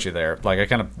kind of put you there. Like I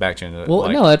kind of backed you into it. Well,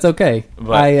 no, that's okay.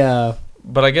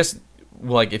 But I guess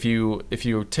like if you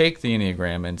take the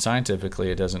Enneagram and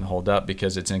scientifically it doesn't hold up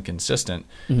because it's inconsistent,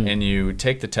 and you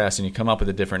take the test and you come up with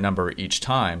a different number each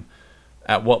time,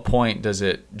 at what point does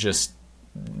it just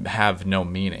have no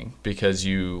meaning? Because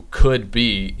you could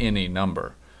be any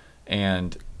number,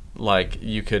 and like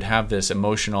you could have this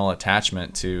emotional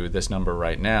attachment to this number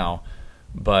right now,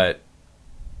 but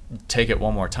take it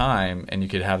one more time and you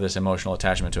could have this emotional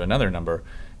attachment to another number,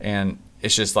 and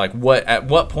it's just like at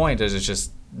what point does it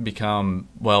just become,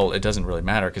 well, it doesn't really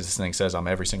matter because this thing says I'm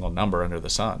every single number under the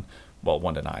sun. Well,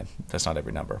 1 to 9, that's not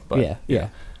every number, but yeah.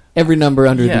 Every number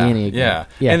under the Enneagram.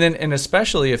 Yeah. And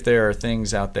especially if there are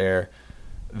things out there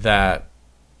that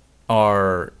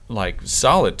are like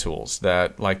solid tools,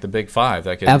 that like the Big Five,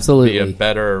 that could be a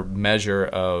better measure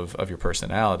of your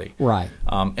personality. Right.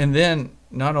 And then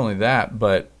not only that,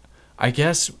 but I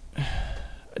guess,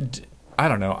 I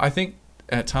don't know, I think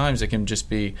at times it can just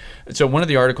be, so one of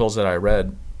the articles that I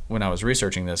read when I was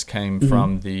researching this came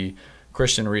from the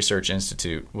Christian Research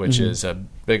Institute, which is a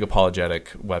big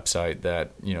apologetic website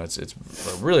that, it's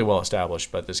really well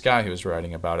established, but this guy who was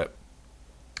writing about it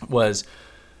was,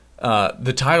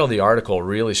 the title of the article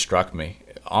really struck me,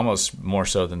 almost more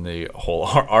so than the whole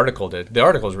article did. The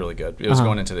article is really good. It was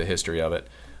going into the history of it.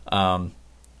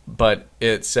 But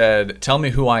it said, "Tell me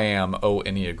who I am, oh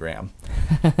Enneagram."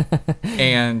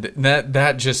 And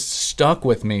that just stuck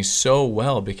with me so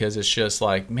well, because it's just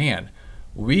like, man,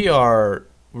 we are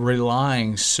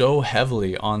relying so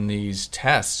heavily on these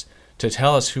tests to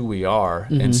tell us who we are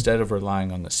instead of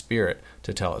relying on the Spirit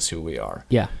to tell us who we are.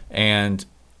 Yeah. And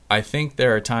I think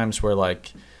there are times where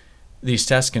like these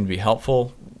tests can be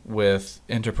helpful with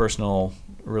interpersonal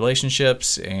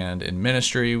relationships, and in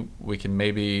ministry we can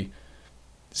maybe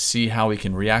see how we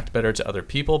can react better to other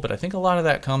people. But I think a lot of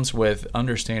that comes with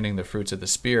understanding the fruits of the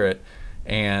Spirit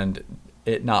and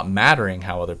it not mattering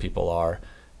how other people are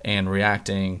and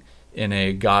reacting in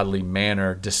a godly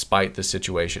manner despite the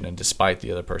situation and despite the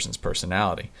other person's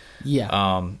personality. Yeah.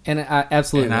 And I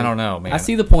absolutely. And I don't know, man. I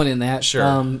see the point in that. Sure.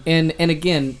 And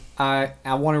again, I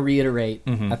want to reiterate,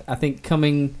 I think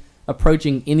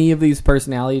approaching any of these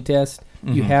personality tests,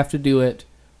 you have to do it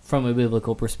from a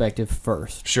biblical perspective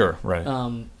first. Sure, right.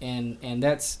 And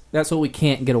that's what we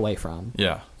can't get away from.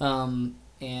 Yeah.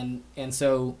 And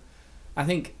so I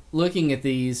think looking at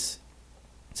these,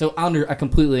 so I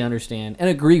completely understand and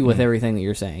agree with everything that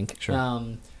you're saying.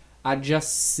 Sure. I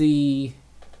just see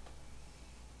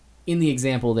in the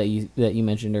example that you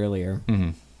mentioned earlier,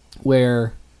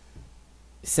 where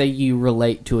say you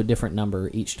relate to a different number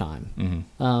each time.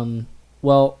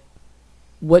 Well,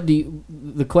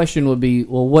 the question would be,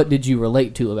 well, what did you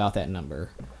relate to about that number?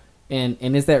 And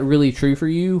is that really true for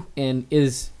you? And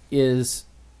is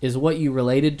what you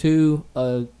related to,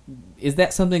 is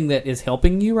that something that is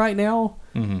helping you right now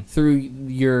through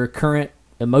your current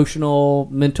emotional,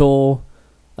 mental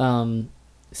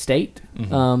state?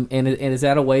 And is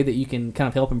that a way that you can kind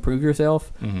of help improve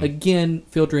yourself? Again,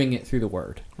 filtering it through the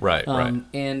Word. Right, right.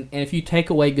 And if you take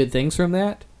away good things from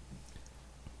that,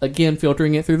 again,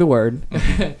 filtering it through the Word.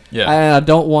 Yeah.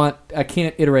 I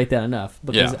can't iterate that enough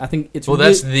because I think it's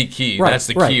that's the key. Right, that's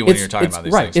the key when you're talking about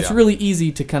these things. It's really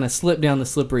easy to kind of slip down the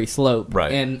slippery slope.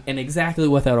 Right. And exactly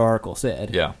what that article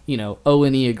said. Yeah. O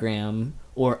Enneagram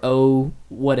or O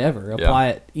whatever. Apply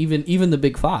it even the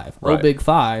Big Five. Right. O Big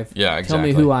Five. Yeah,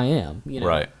 exactly. Tell me who I am.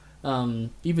 Right.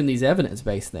 Even these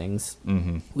evidence-based things,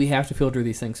 we have to filter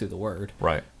these things through the Word.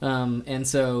 Right. And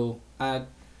so I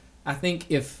think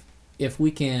if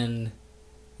we can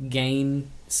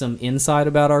gain some insight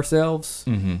about ourselves,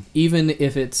 even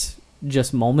if it's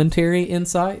just momentary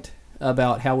insight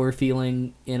about how we're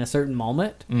feeling in a certain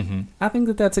moment, I think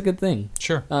that that's a good thing.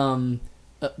 Sure.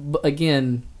 But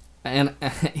again, and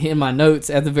in my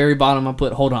notes at the very bottom, I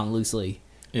put "hold on loosely,"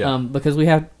 because we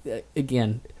have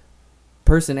again,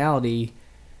 personality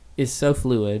is so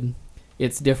fluid.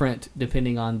 It's different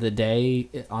depending on the day,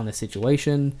 on the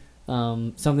situation.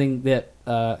 Something that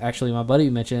actually my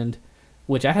buddy mentioned,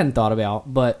 which I hadn't thought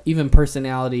about, but even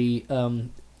personality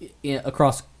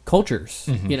across cultures,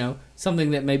 something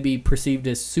that may be perceived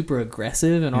as super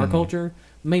aggressive in our culture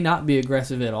may not be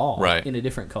aggressive at all in a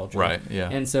different culture. Right, yeah.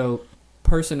 And so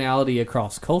personality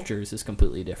across cultures is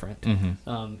completely different.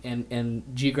 And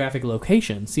geographic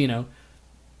locations,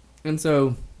 And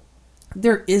so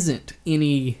there isn't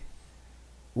any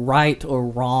right or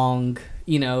wrong,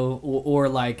 or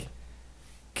like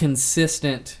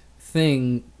consistent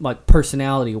thing like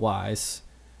personality wise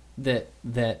that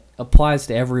applies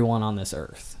to everyone on this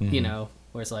earth.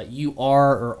 Where it's like you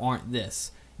are or aren't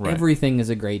this. Right. Everything is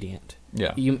a gradient.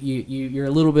 Yeah. You're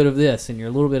a little bit of this and you're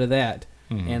a little bit of that,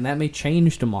 and that may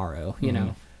change tomorrow.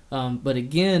 But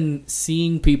again,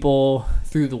 seeing people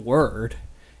through the Word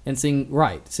and seeing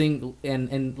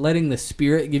and letting the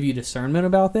Spirit give you discernment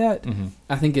about that,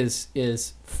 I think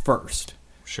is first.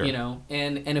 Sure.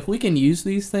 And if we can use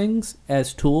these things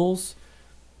as tools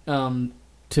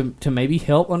to maybe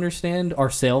help understand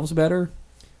ourselves better,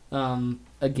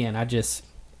 again,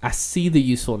 I see the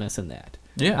usefulness in that.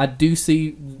 Yeah. I do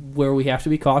see where we have to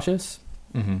be cautious,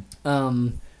 and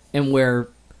where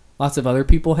lots of other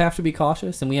people have to be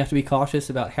cautious, and we have to be cautious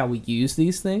about how we use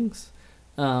these things.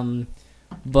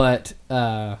 But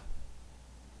I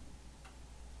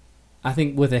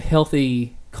think with a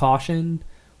healthy caution,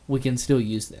 we can still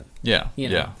use them. Yeah,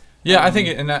 yeah. I think,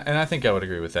 and I think I would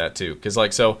agree with that too, because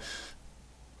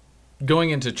going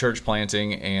into church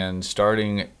planting and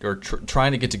starting or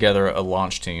trying to get together a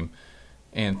launch team,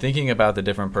 and thinking about the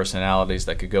different personalities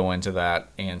that could go into that,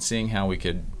 and seeing how we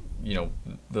could,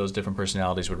 those different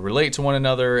personalities would relate to one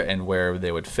another, and where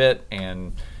they would fit,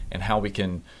 and how we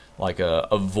can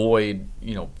avoid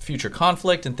future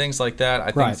conflict and things like that.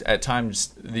 I think at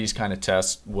times these kind of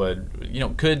tests would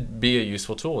could be a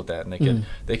useful tool with that, and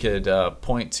they could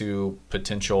point to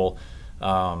potential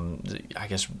I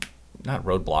guess not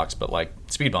roadblocks, but like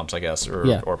speed bumps, I guess,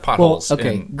 or potholes. Well,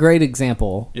 okay, great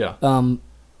example. Yeah.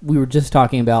 We were just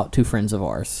talking about two friends of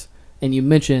ours, and you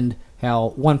mentioned how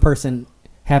one person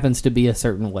happens to be a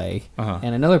certain way,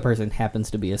 and another person happens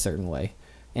to be a certain way.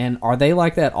 And are they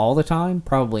like that all the time?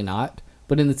 Probably not.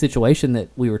 But in the situation that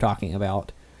we were talking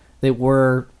about, they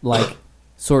were like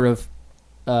sort of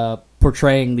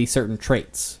portraying these certain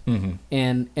traits.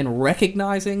 And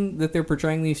recognizing that they're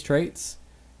portraying these traits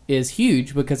is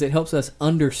huge, because it helps us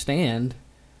understand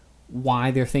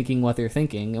why they're thinking what they're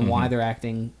thinking and why they're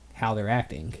acting how they're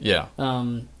acting. Yeah.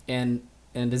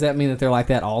 And does that mean that they're like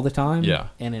that all the time? Yeah.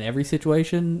 And in every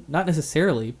situation? Not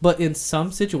necessarily, but in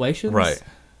some situations, right,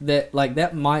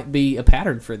 that might be a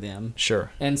pattern for them.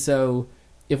 Sure. And so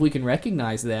if we can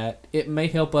recognize that, it may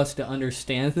help us to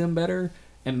understand them better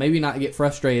and maybe not get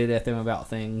frustrated at them about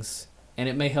things. And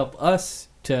it may help us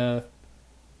to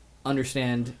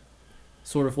understand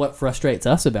sort of what frustrates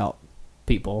us about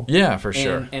people. Yeah, for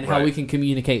sure. And how we can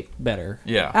communicate better.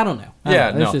 Yeah. I don't know.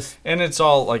 And it's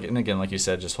all like, and again, like you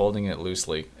said, just holding it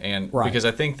loosely. And because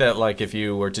I think that like if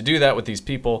you were to do that with these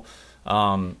people,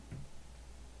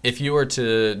 if you were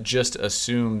to just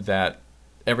assume that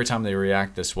every time they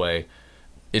react this way,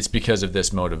 it's because of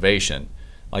this motivation,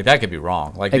 like that could be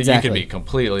wrong. Like you could be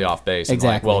completely off base.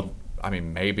 Exactly. And like, well, I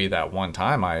mean, maybe that one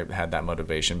time I had that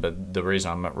motivation, but the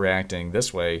reason I'm reacting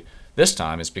this way this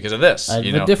time is because of this. A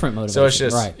different motivation. So it's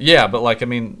just, right. Yeah, but like, I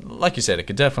mean, like you said, it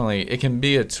can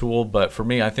be a tool, but for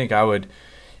me, I think I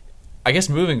guess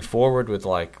moving forward with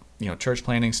like, church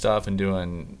planning stuff and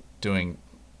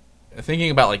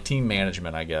thinking about like team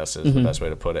management, I guess is the best way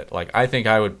to put it. Like, I think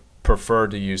I would prefer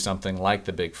to use something like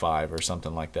the Big Five or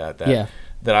something like that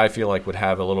that I feel like would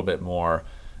have a little bit more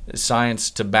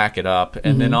science to back it up,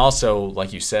 and then also,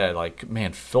 like you said, like,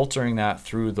 man, filtering that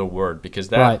through the Word, because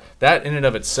that in and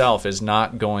of itself is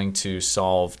not going to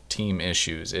solve team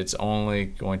issues. It's only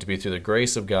going to be through the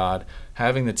grace of God,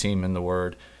 having the team in the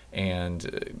Word,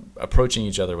 and approaching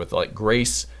each other with like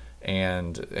grace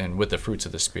and with the fruits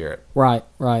of the Spirit. Right.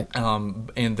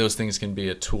 And those things can be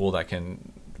a tool that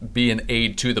can be an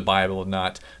aid to the Bible,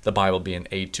 not the Bible be an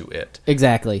aid to it.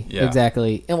 Exactly. Yeah.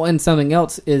 Exactly. And something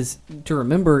else is to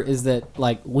remember is that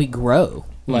like we grow,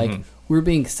 like we're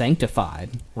being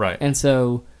sanctified. Right. And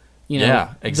so,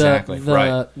 exactly.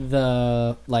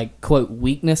 The like quote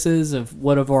weaknesses of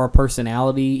what of our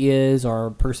personality is,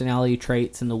 our personality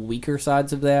traits, and the weaker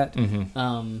sides of that.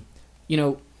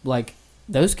 Like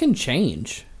those can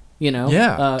change.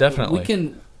 Yeah, definitely. We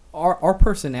can. Our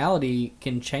personality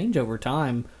can change over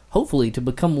time, hopefully, to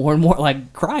become more and more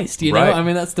like Christ, you know? Right. I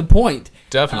mean, that's the point.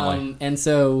 Definitely. And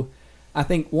so I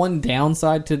think one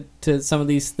downside to some of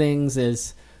these things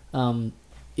is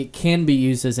it can be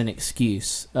used as an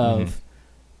excuse of,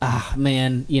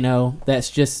 man, that's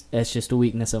just a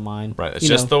weakness of mine. Right. It's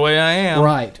just the way I am.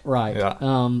 Right.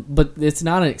 Yeah. But it's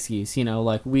not an excuse,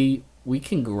 like we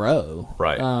can grow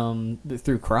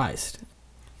through Christ.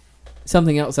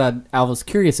 Something else I was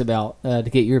curious about to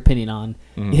get your opinion on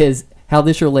is how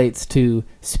this relates to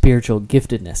spiritual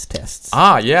giftedness tests.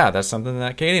 Yeah, that's something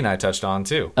that Katie and I touched on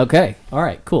too. Okay, all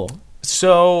right, cool.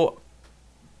 So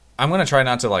I'm going to try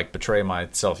not to like betray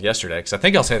myself yesterday, because I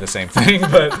think I'll say the same thing,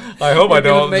 but I hope I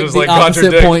don't just like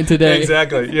contradict. Point today.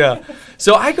 Exactly, yeah.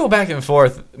 So I go back and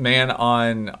forth, man,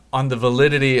 on the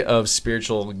validity of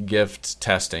spiritual gift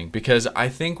testing, because I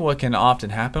think what can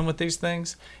often happen with these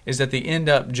things is that they end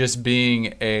up just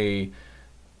being a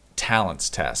talents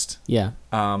test. Yeah.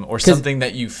 Or something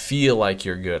that you feel like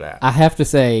you're good at. I have to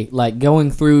say, like,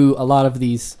 going through a lot of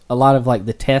like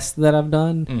the tests that I've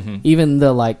done, even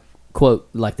the like quote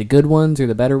like the good ones or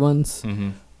the better ones,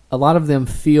 a lot of them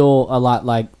feel a lot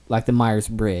like the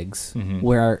Myers-Briggs,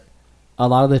 where a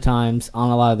lot of the times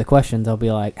on a lot of the questions I'll be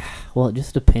like, well, it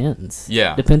just depends.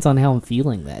 Yeah. Depends on how I'm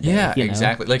feeling that day. Yeah,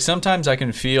 exactly. Like sometimes I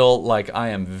can feel like I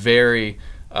am very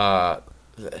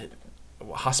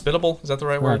hospitable. Is that the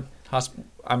right word?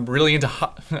 I'm really into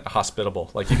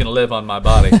hospitable. Like you can live on my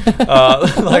body.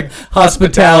 Like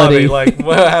hospitality. Like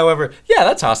however, yeah,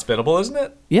 that's hospitable, isn't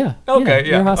it? Yeah. Okay.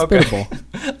 Yeah. You're hospitable.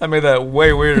 Okay. I made that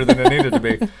way weirder than it needed to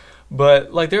be.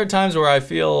 But like there are times where I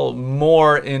feel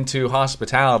more into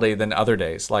hospitality than other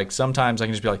days. Like sometimes I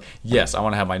can just be like, yes, I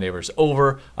want to have my neighbors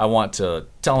over. I want to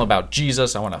tell them about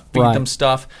Jesus. I want to feed them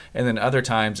stuff. And then other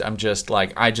times I'm just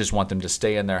like, I just want them to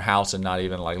stay in their house and not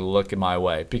even like look in my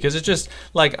way, because it's just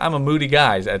like I'm a moody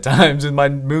guy at times and my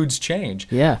moods change.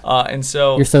 Yeah. And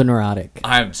so you're so neurotic.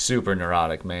 I'm super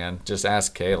neurotic, man. Just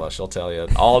ask Kayla. She'll tell you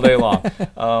all day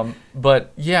long.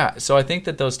 But yeah, so I think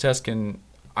that those tests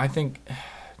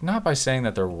not by saying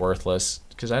that they're worthless,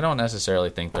 because I don't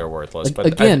necessarily think they're worthless. But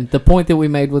again, the point that we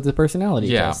made with the personality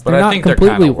test. But they're I think completely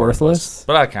they're kind of worthless.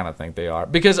 But I kind of think they are.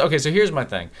 Because, okay, so here's my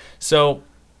thing. So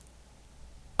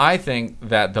I think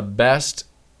that the best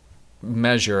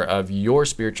measure of your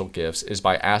spiritual gifts is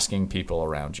by asking people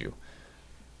around you.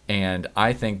 And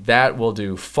I think that will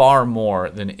do far more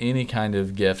than any kind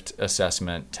of gift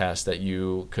assessment test that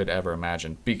you could ever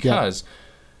imagine. Because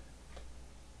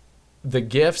the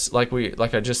gifts, like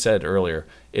I just said earlier,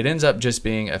 it ends up just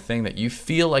being a thing that you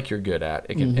feel like you're good at.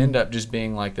 It can end up just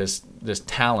being like this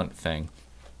talent thing.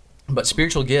 But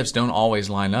spiritual gifts don't always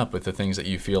line up with the things that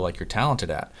you feel like you're talented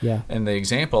at. Yeah. And the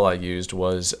example I used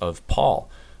was of Paul.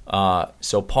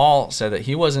 So Paul said that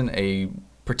he wasn't a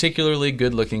particularly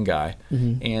good-looking guy,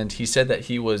 and he said that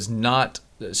he was not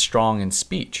strong in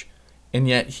speech, and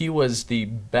yet he was the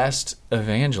best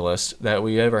evangelist that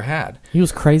we ever had. He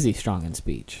was crazy strong in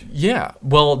speech. Yeah.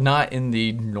 Well, not in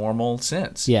the normal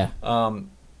sense. Yeah.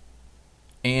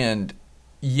 And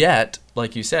yet,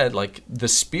 like you said, like the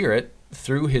Spirit,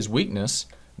 through his weakness,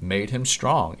 made him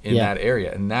strong in that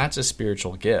area. And that's a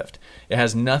spiritual gift. It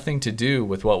has nothing to do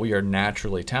with what we are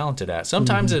naturally talented at.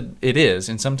 Sometimes it is,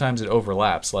 and sometimes it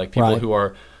overlaps. Like people who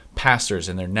are pastors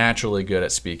and they're naturally good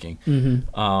at speaking.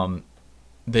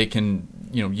 They can,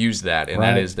 use that, and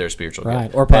that is their spiritual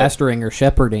gift. Or pastoring or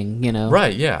shepherding,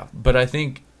 Right, yeah. But I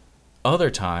think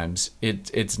other times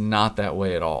it's not that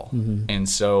way at all. And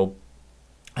so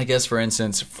I guess, for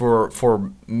instance,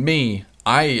 for me,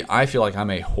 I feel like I'm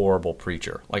a horrible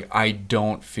preacher. Like, I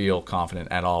don't feel confident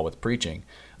at all with preaching.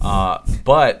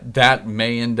 But that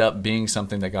may end up being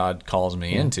something that God calls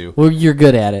me into. Well, you're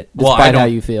good at it, despite how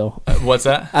you feel. What's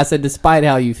that? I said, despite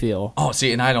how you feel. Oh,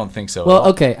 see, and I don't think so. Well,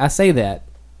 okay, I say that.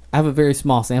 I have a very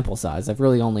small sample size. I've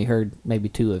really only heard maybe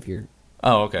 2 of your...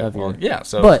 Oh, okay. Well, yeah.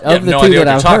 So, but of the 2 that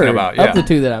I've heard, of the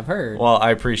 2 that I've heard... Well,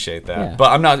 I appreciate that.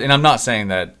 But I'm not saying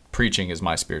that preaching is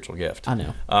my spiritual gift. I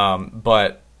know.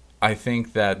 But I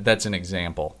think that that's an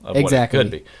example of what it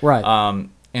could be. Right.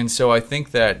 And so I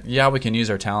think that, we can use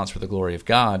our talents for the glory of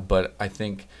God, but I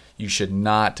think you should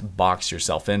not box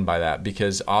yourself in by that,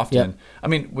 because often, I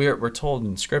mean, we're told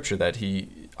in Scripture that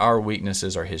our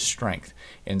weaknesses are His strength.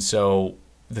 And so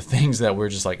the things that we're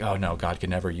just like, oh no, God can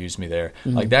never use me there.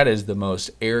 Like, that is the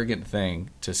most arrogant thing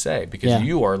to say, because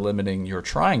you're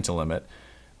trying to limit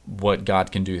what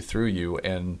God can do through you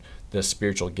and the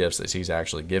spiritual gifts that He's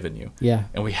actually given you. Yeah.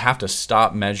 And we have to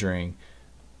stop measuring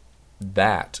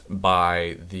that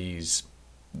by these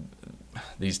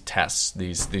tests,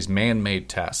 these man-made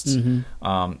tests. And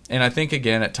I think,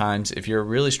 again, at times, if you're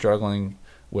really struggling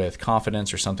with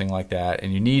confidence or something like that,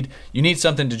 and you need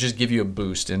something to just give you a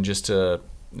boost, and just to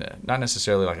not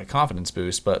necessarily like a confidence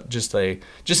boost, but just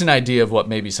an idea of what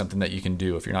maybe something that you can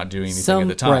do if you're not doing anything at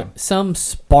the time. Right. Some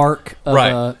spark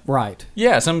of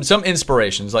Yeah, some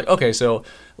inspirations. Like, okay, so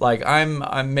like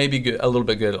I'm maybe good, a little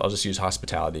bit good. I'll just use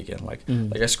hospitality again. Like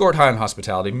I scored high in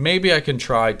hospitality. Maybe I can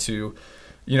try to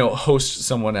host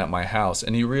someone at my house.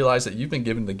 And you realize that you've been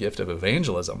given the gift of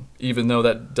evangelism, even though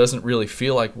that doesn't really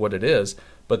feel like what it is.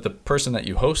 But the person that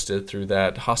you hosted, through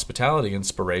that hospitality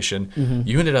inspiration,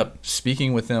 you ended up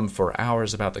speaking with them for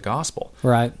hours about the gospel.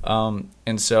 Right.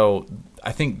 And so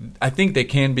I think they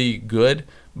can be good,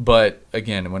 but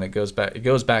again, when it goes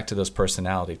back to those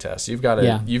personality tests. You've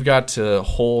got to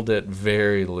hold it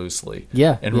very loosely.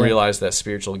 And realize that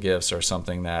spiritual gifts are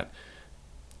something that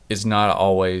is not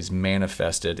always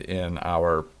manifested in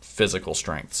our physical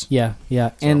strengths. Yeah.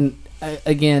 So. And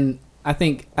again, I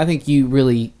think you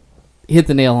really hit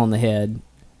the nail on the head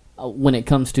when it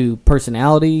comes to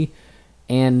personality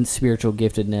and spiritual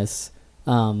giftedness.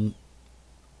 When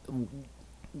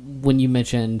you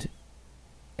mentioned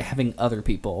having other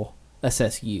people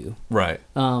assess you, right?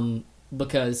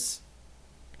 Because,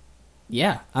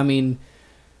 I mean,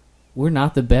 we're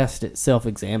not the best at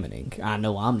self-examining. I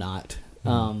know I'm not,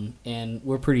 and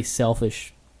we're pretty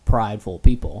selfish, prideful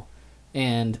people,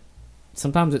 and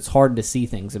sometimes it's hard to see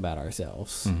things about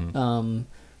ourselves.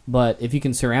 But if you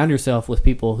can surround yourself with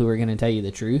people who are going to tell you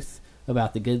the truth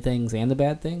about the good things and the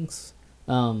bad things,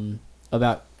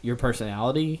 about your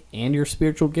personality and your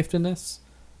spiritual giftedness,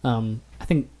 I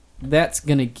think that's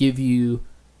going to give you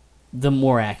the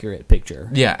more accurate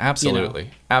picture. Yeah, absolutely.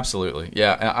 Absolutely.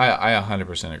 Yeah, I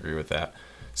 100% agree with that.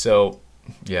 So,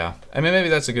 yeah. I mean, maybe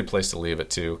that's a good place to leave it,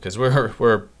 too, because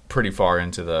we're pretty far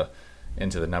into the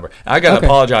number. I got to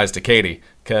apologize to Katie,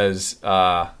 because...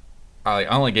 I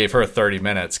only gave her 30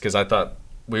 minutes because I thought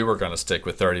we were going to stick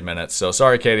with 30 minutes. So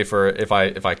sorry, Katie, for if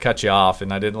I cut you off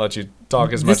and I didn't let you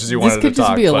talk as much as you wanted to talk. This could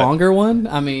just be a longer one.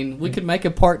 I mean, we could make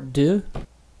a part 2.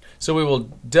 So we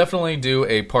will definitely do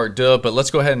a part 2, but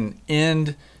let's go ahead and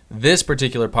end this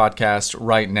particular podcast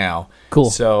right now.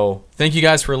 Cool. So thank you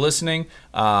guys for listening.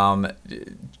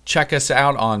 Check us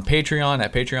out on Patreon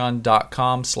at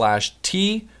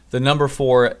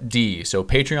patreon.com/T4D. So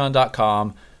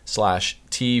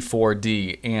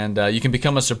patreon.com/T4D, and you can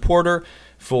become a supporter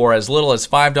for as little as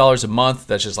 $5 a month.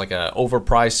 That's just like a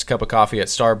overpriced cup of coffee at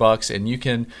Starbucks, and you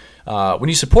can when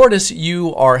you support us,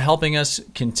 you are helping us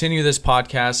continue this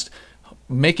podcast,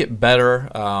 make it better,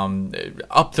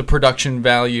 up the production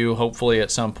value, hopefully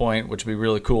at some point, which would be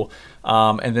really cool.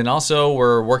 And then also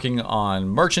we're working on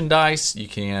merchandise. You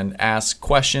can ask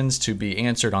questions to be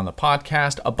answered on the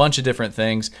podcast, a bunch of different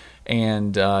things.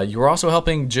 And you're also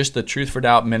helping just the Truth for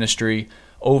Doubt ministry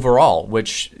overall,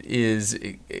 which is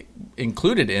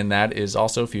included in that is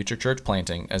also future church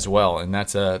planting as well. And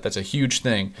that's a huge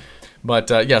thing. But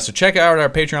so check out our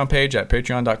Patreon page at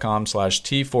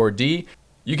patreon.com/T4D.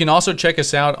 You can also check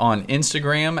us out on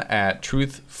Instagram at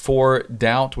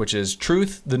Truth4Doubt, which is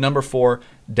Truth, the number 4,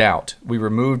 Doubt. We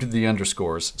removed the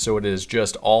underscores, so it is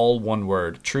just all one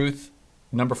word. Truth,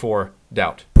 number 4,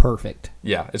 Doubt. Perfect.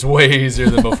 Yeah, it's way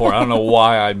easier than before. I don't know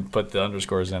why I put the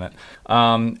underscores in it.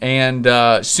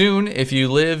 And soon, if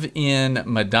you live in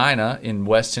Medina in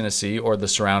West Tennessee or the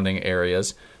surrounding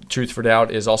areas, Truth for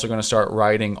Doubt is also going to start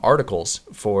writing articles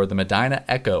for the Medina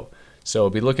Echo.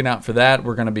 So be looking out for that.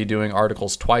 We're going to be doing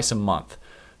articles twice a month.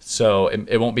 So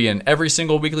it won't be in every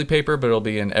single weekly paper, but it'll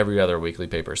be in every other weekly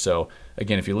paper. So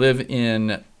again, if you live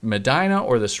in Medina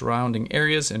or the surrounding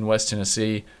areas in West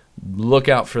Tennessee, look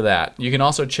out for that. You can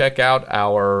also check out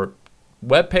our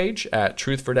webpage at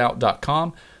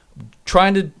truthfordoubt.com.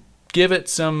 Trying to give it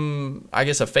some, I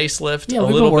guess, a facelift. Yeah, a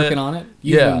we've little been working bit. on it.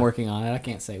 You've been working on it. I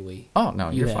can't say we. Oh,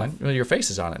 no, you're fine. Well, your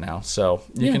face is on it now. So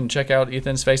you can check out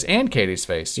Ethan's face and Katie's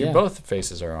face. Both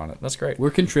faces are on it. That's great. We're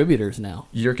contributors now.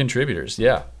 You're contributors,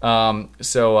 yeah.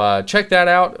 So check that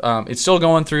out. It's still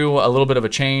going through a little bit of a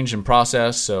change and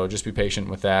process, so just be patient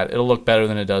with that. It'll look better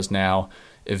than it does now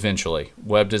eventually.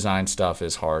 Web design stuff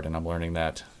is hard, and I'm learning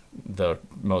that the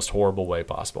most horrible way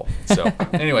possible. So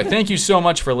anyway, thank you so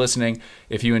much for listening.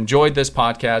 If you enjoyed this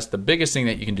podcast, the biggest thing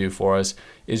that you can do for us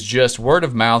is just word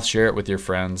of mouth, share it with your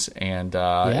friends, and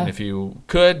if you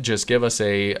could, just give us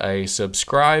a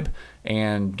subscribe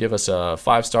and give us a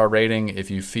 5-star rating if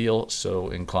you feel so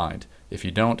inclined. If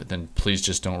you don't, then please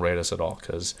just don't rate us at all,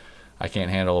 because I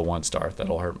can't handle a 1-star.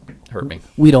 That'll hurt me.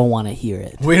 We don't want to hear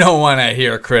it. We don't want to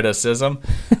hear criticism.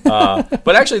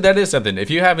 But actually, that is something. If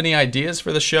you have any ideas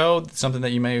for the show, something that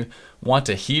you may want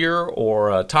to hear,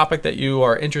 or a topic that you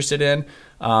are interested in,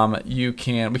 you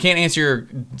can. We can't answer your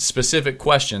specific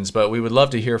questions, but we would love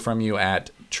to hear from you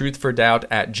at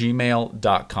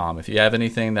truthfordoubt@gmail.com. If you have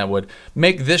anything that would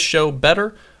make this show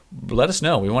better, let us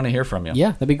know. We want to hear from you.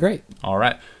 Yeah, that'd be great. All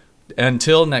right.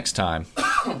 Until next time.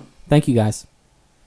 Thank you, guys.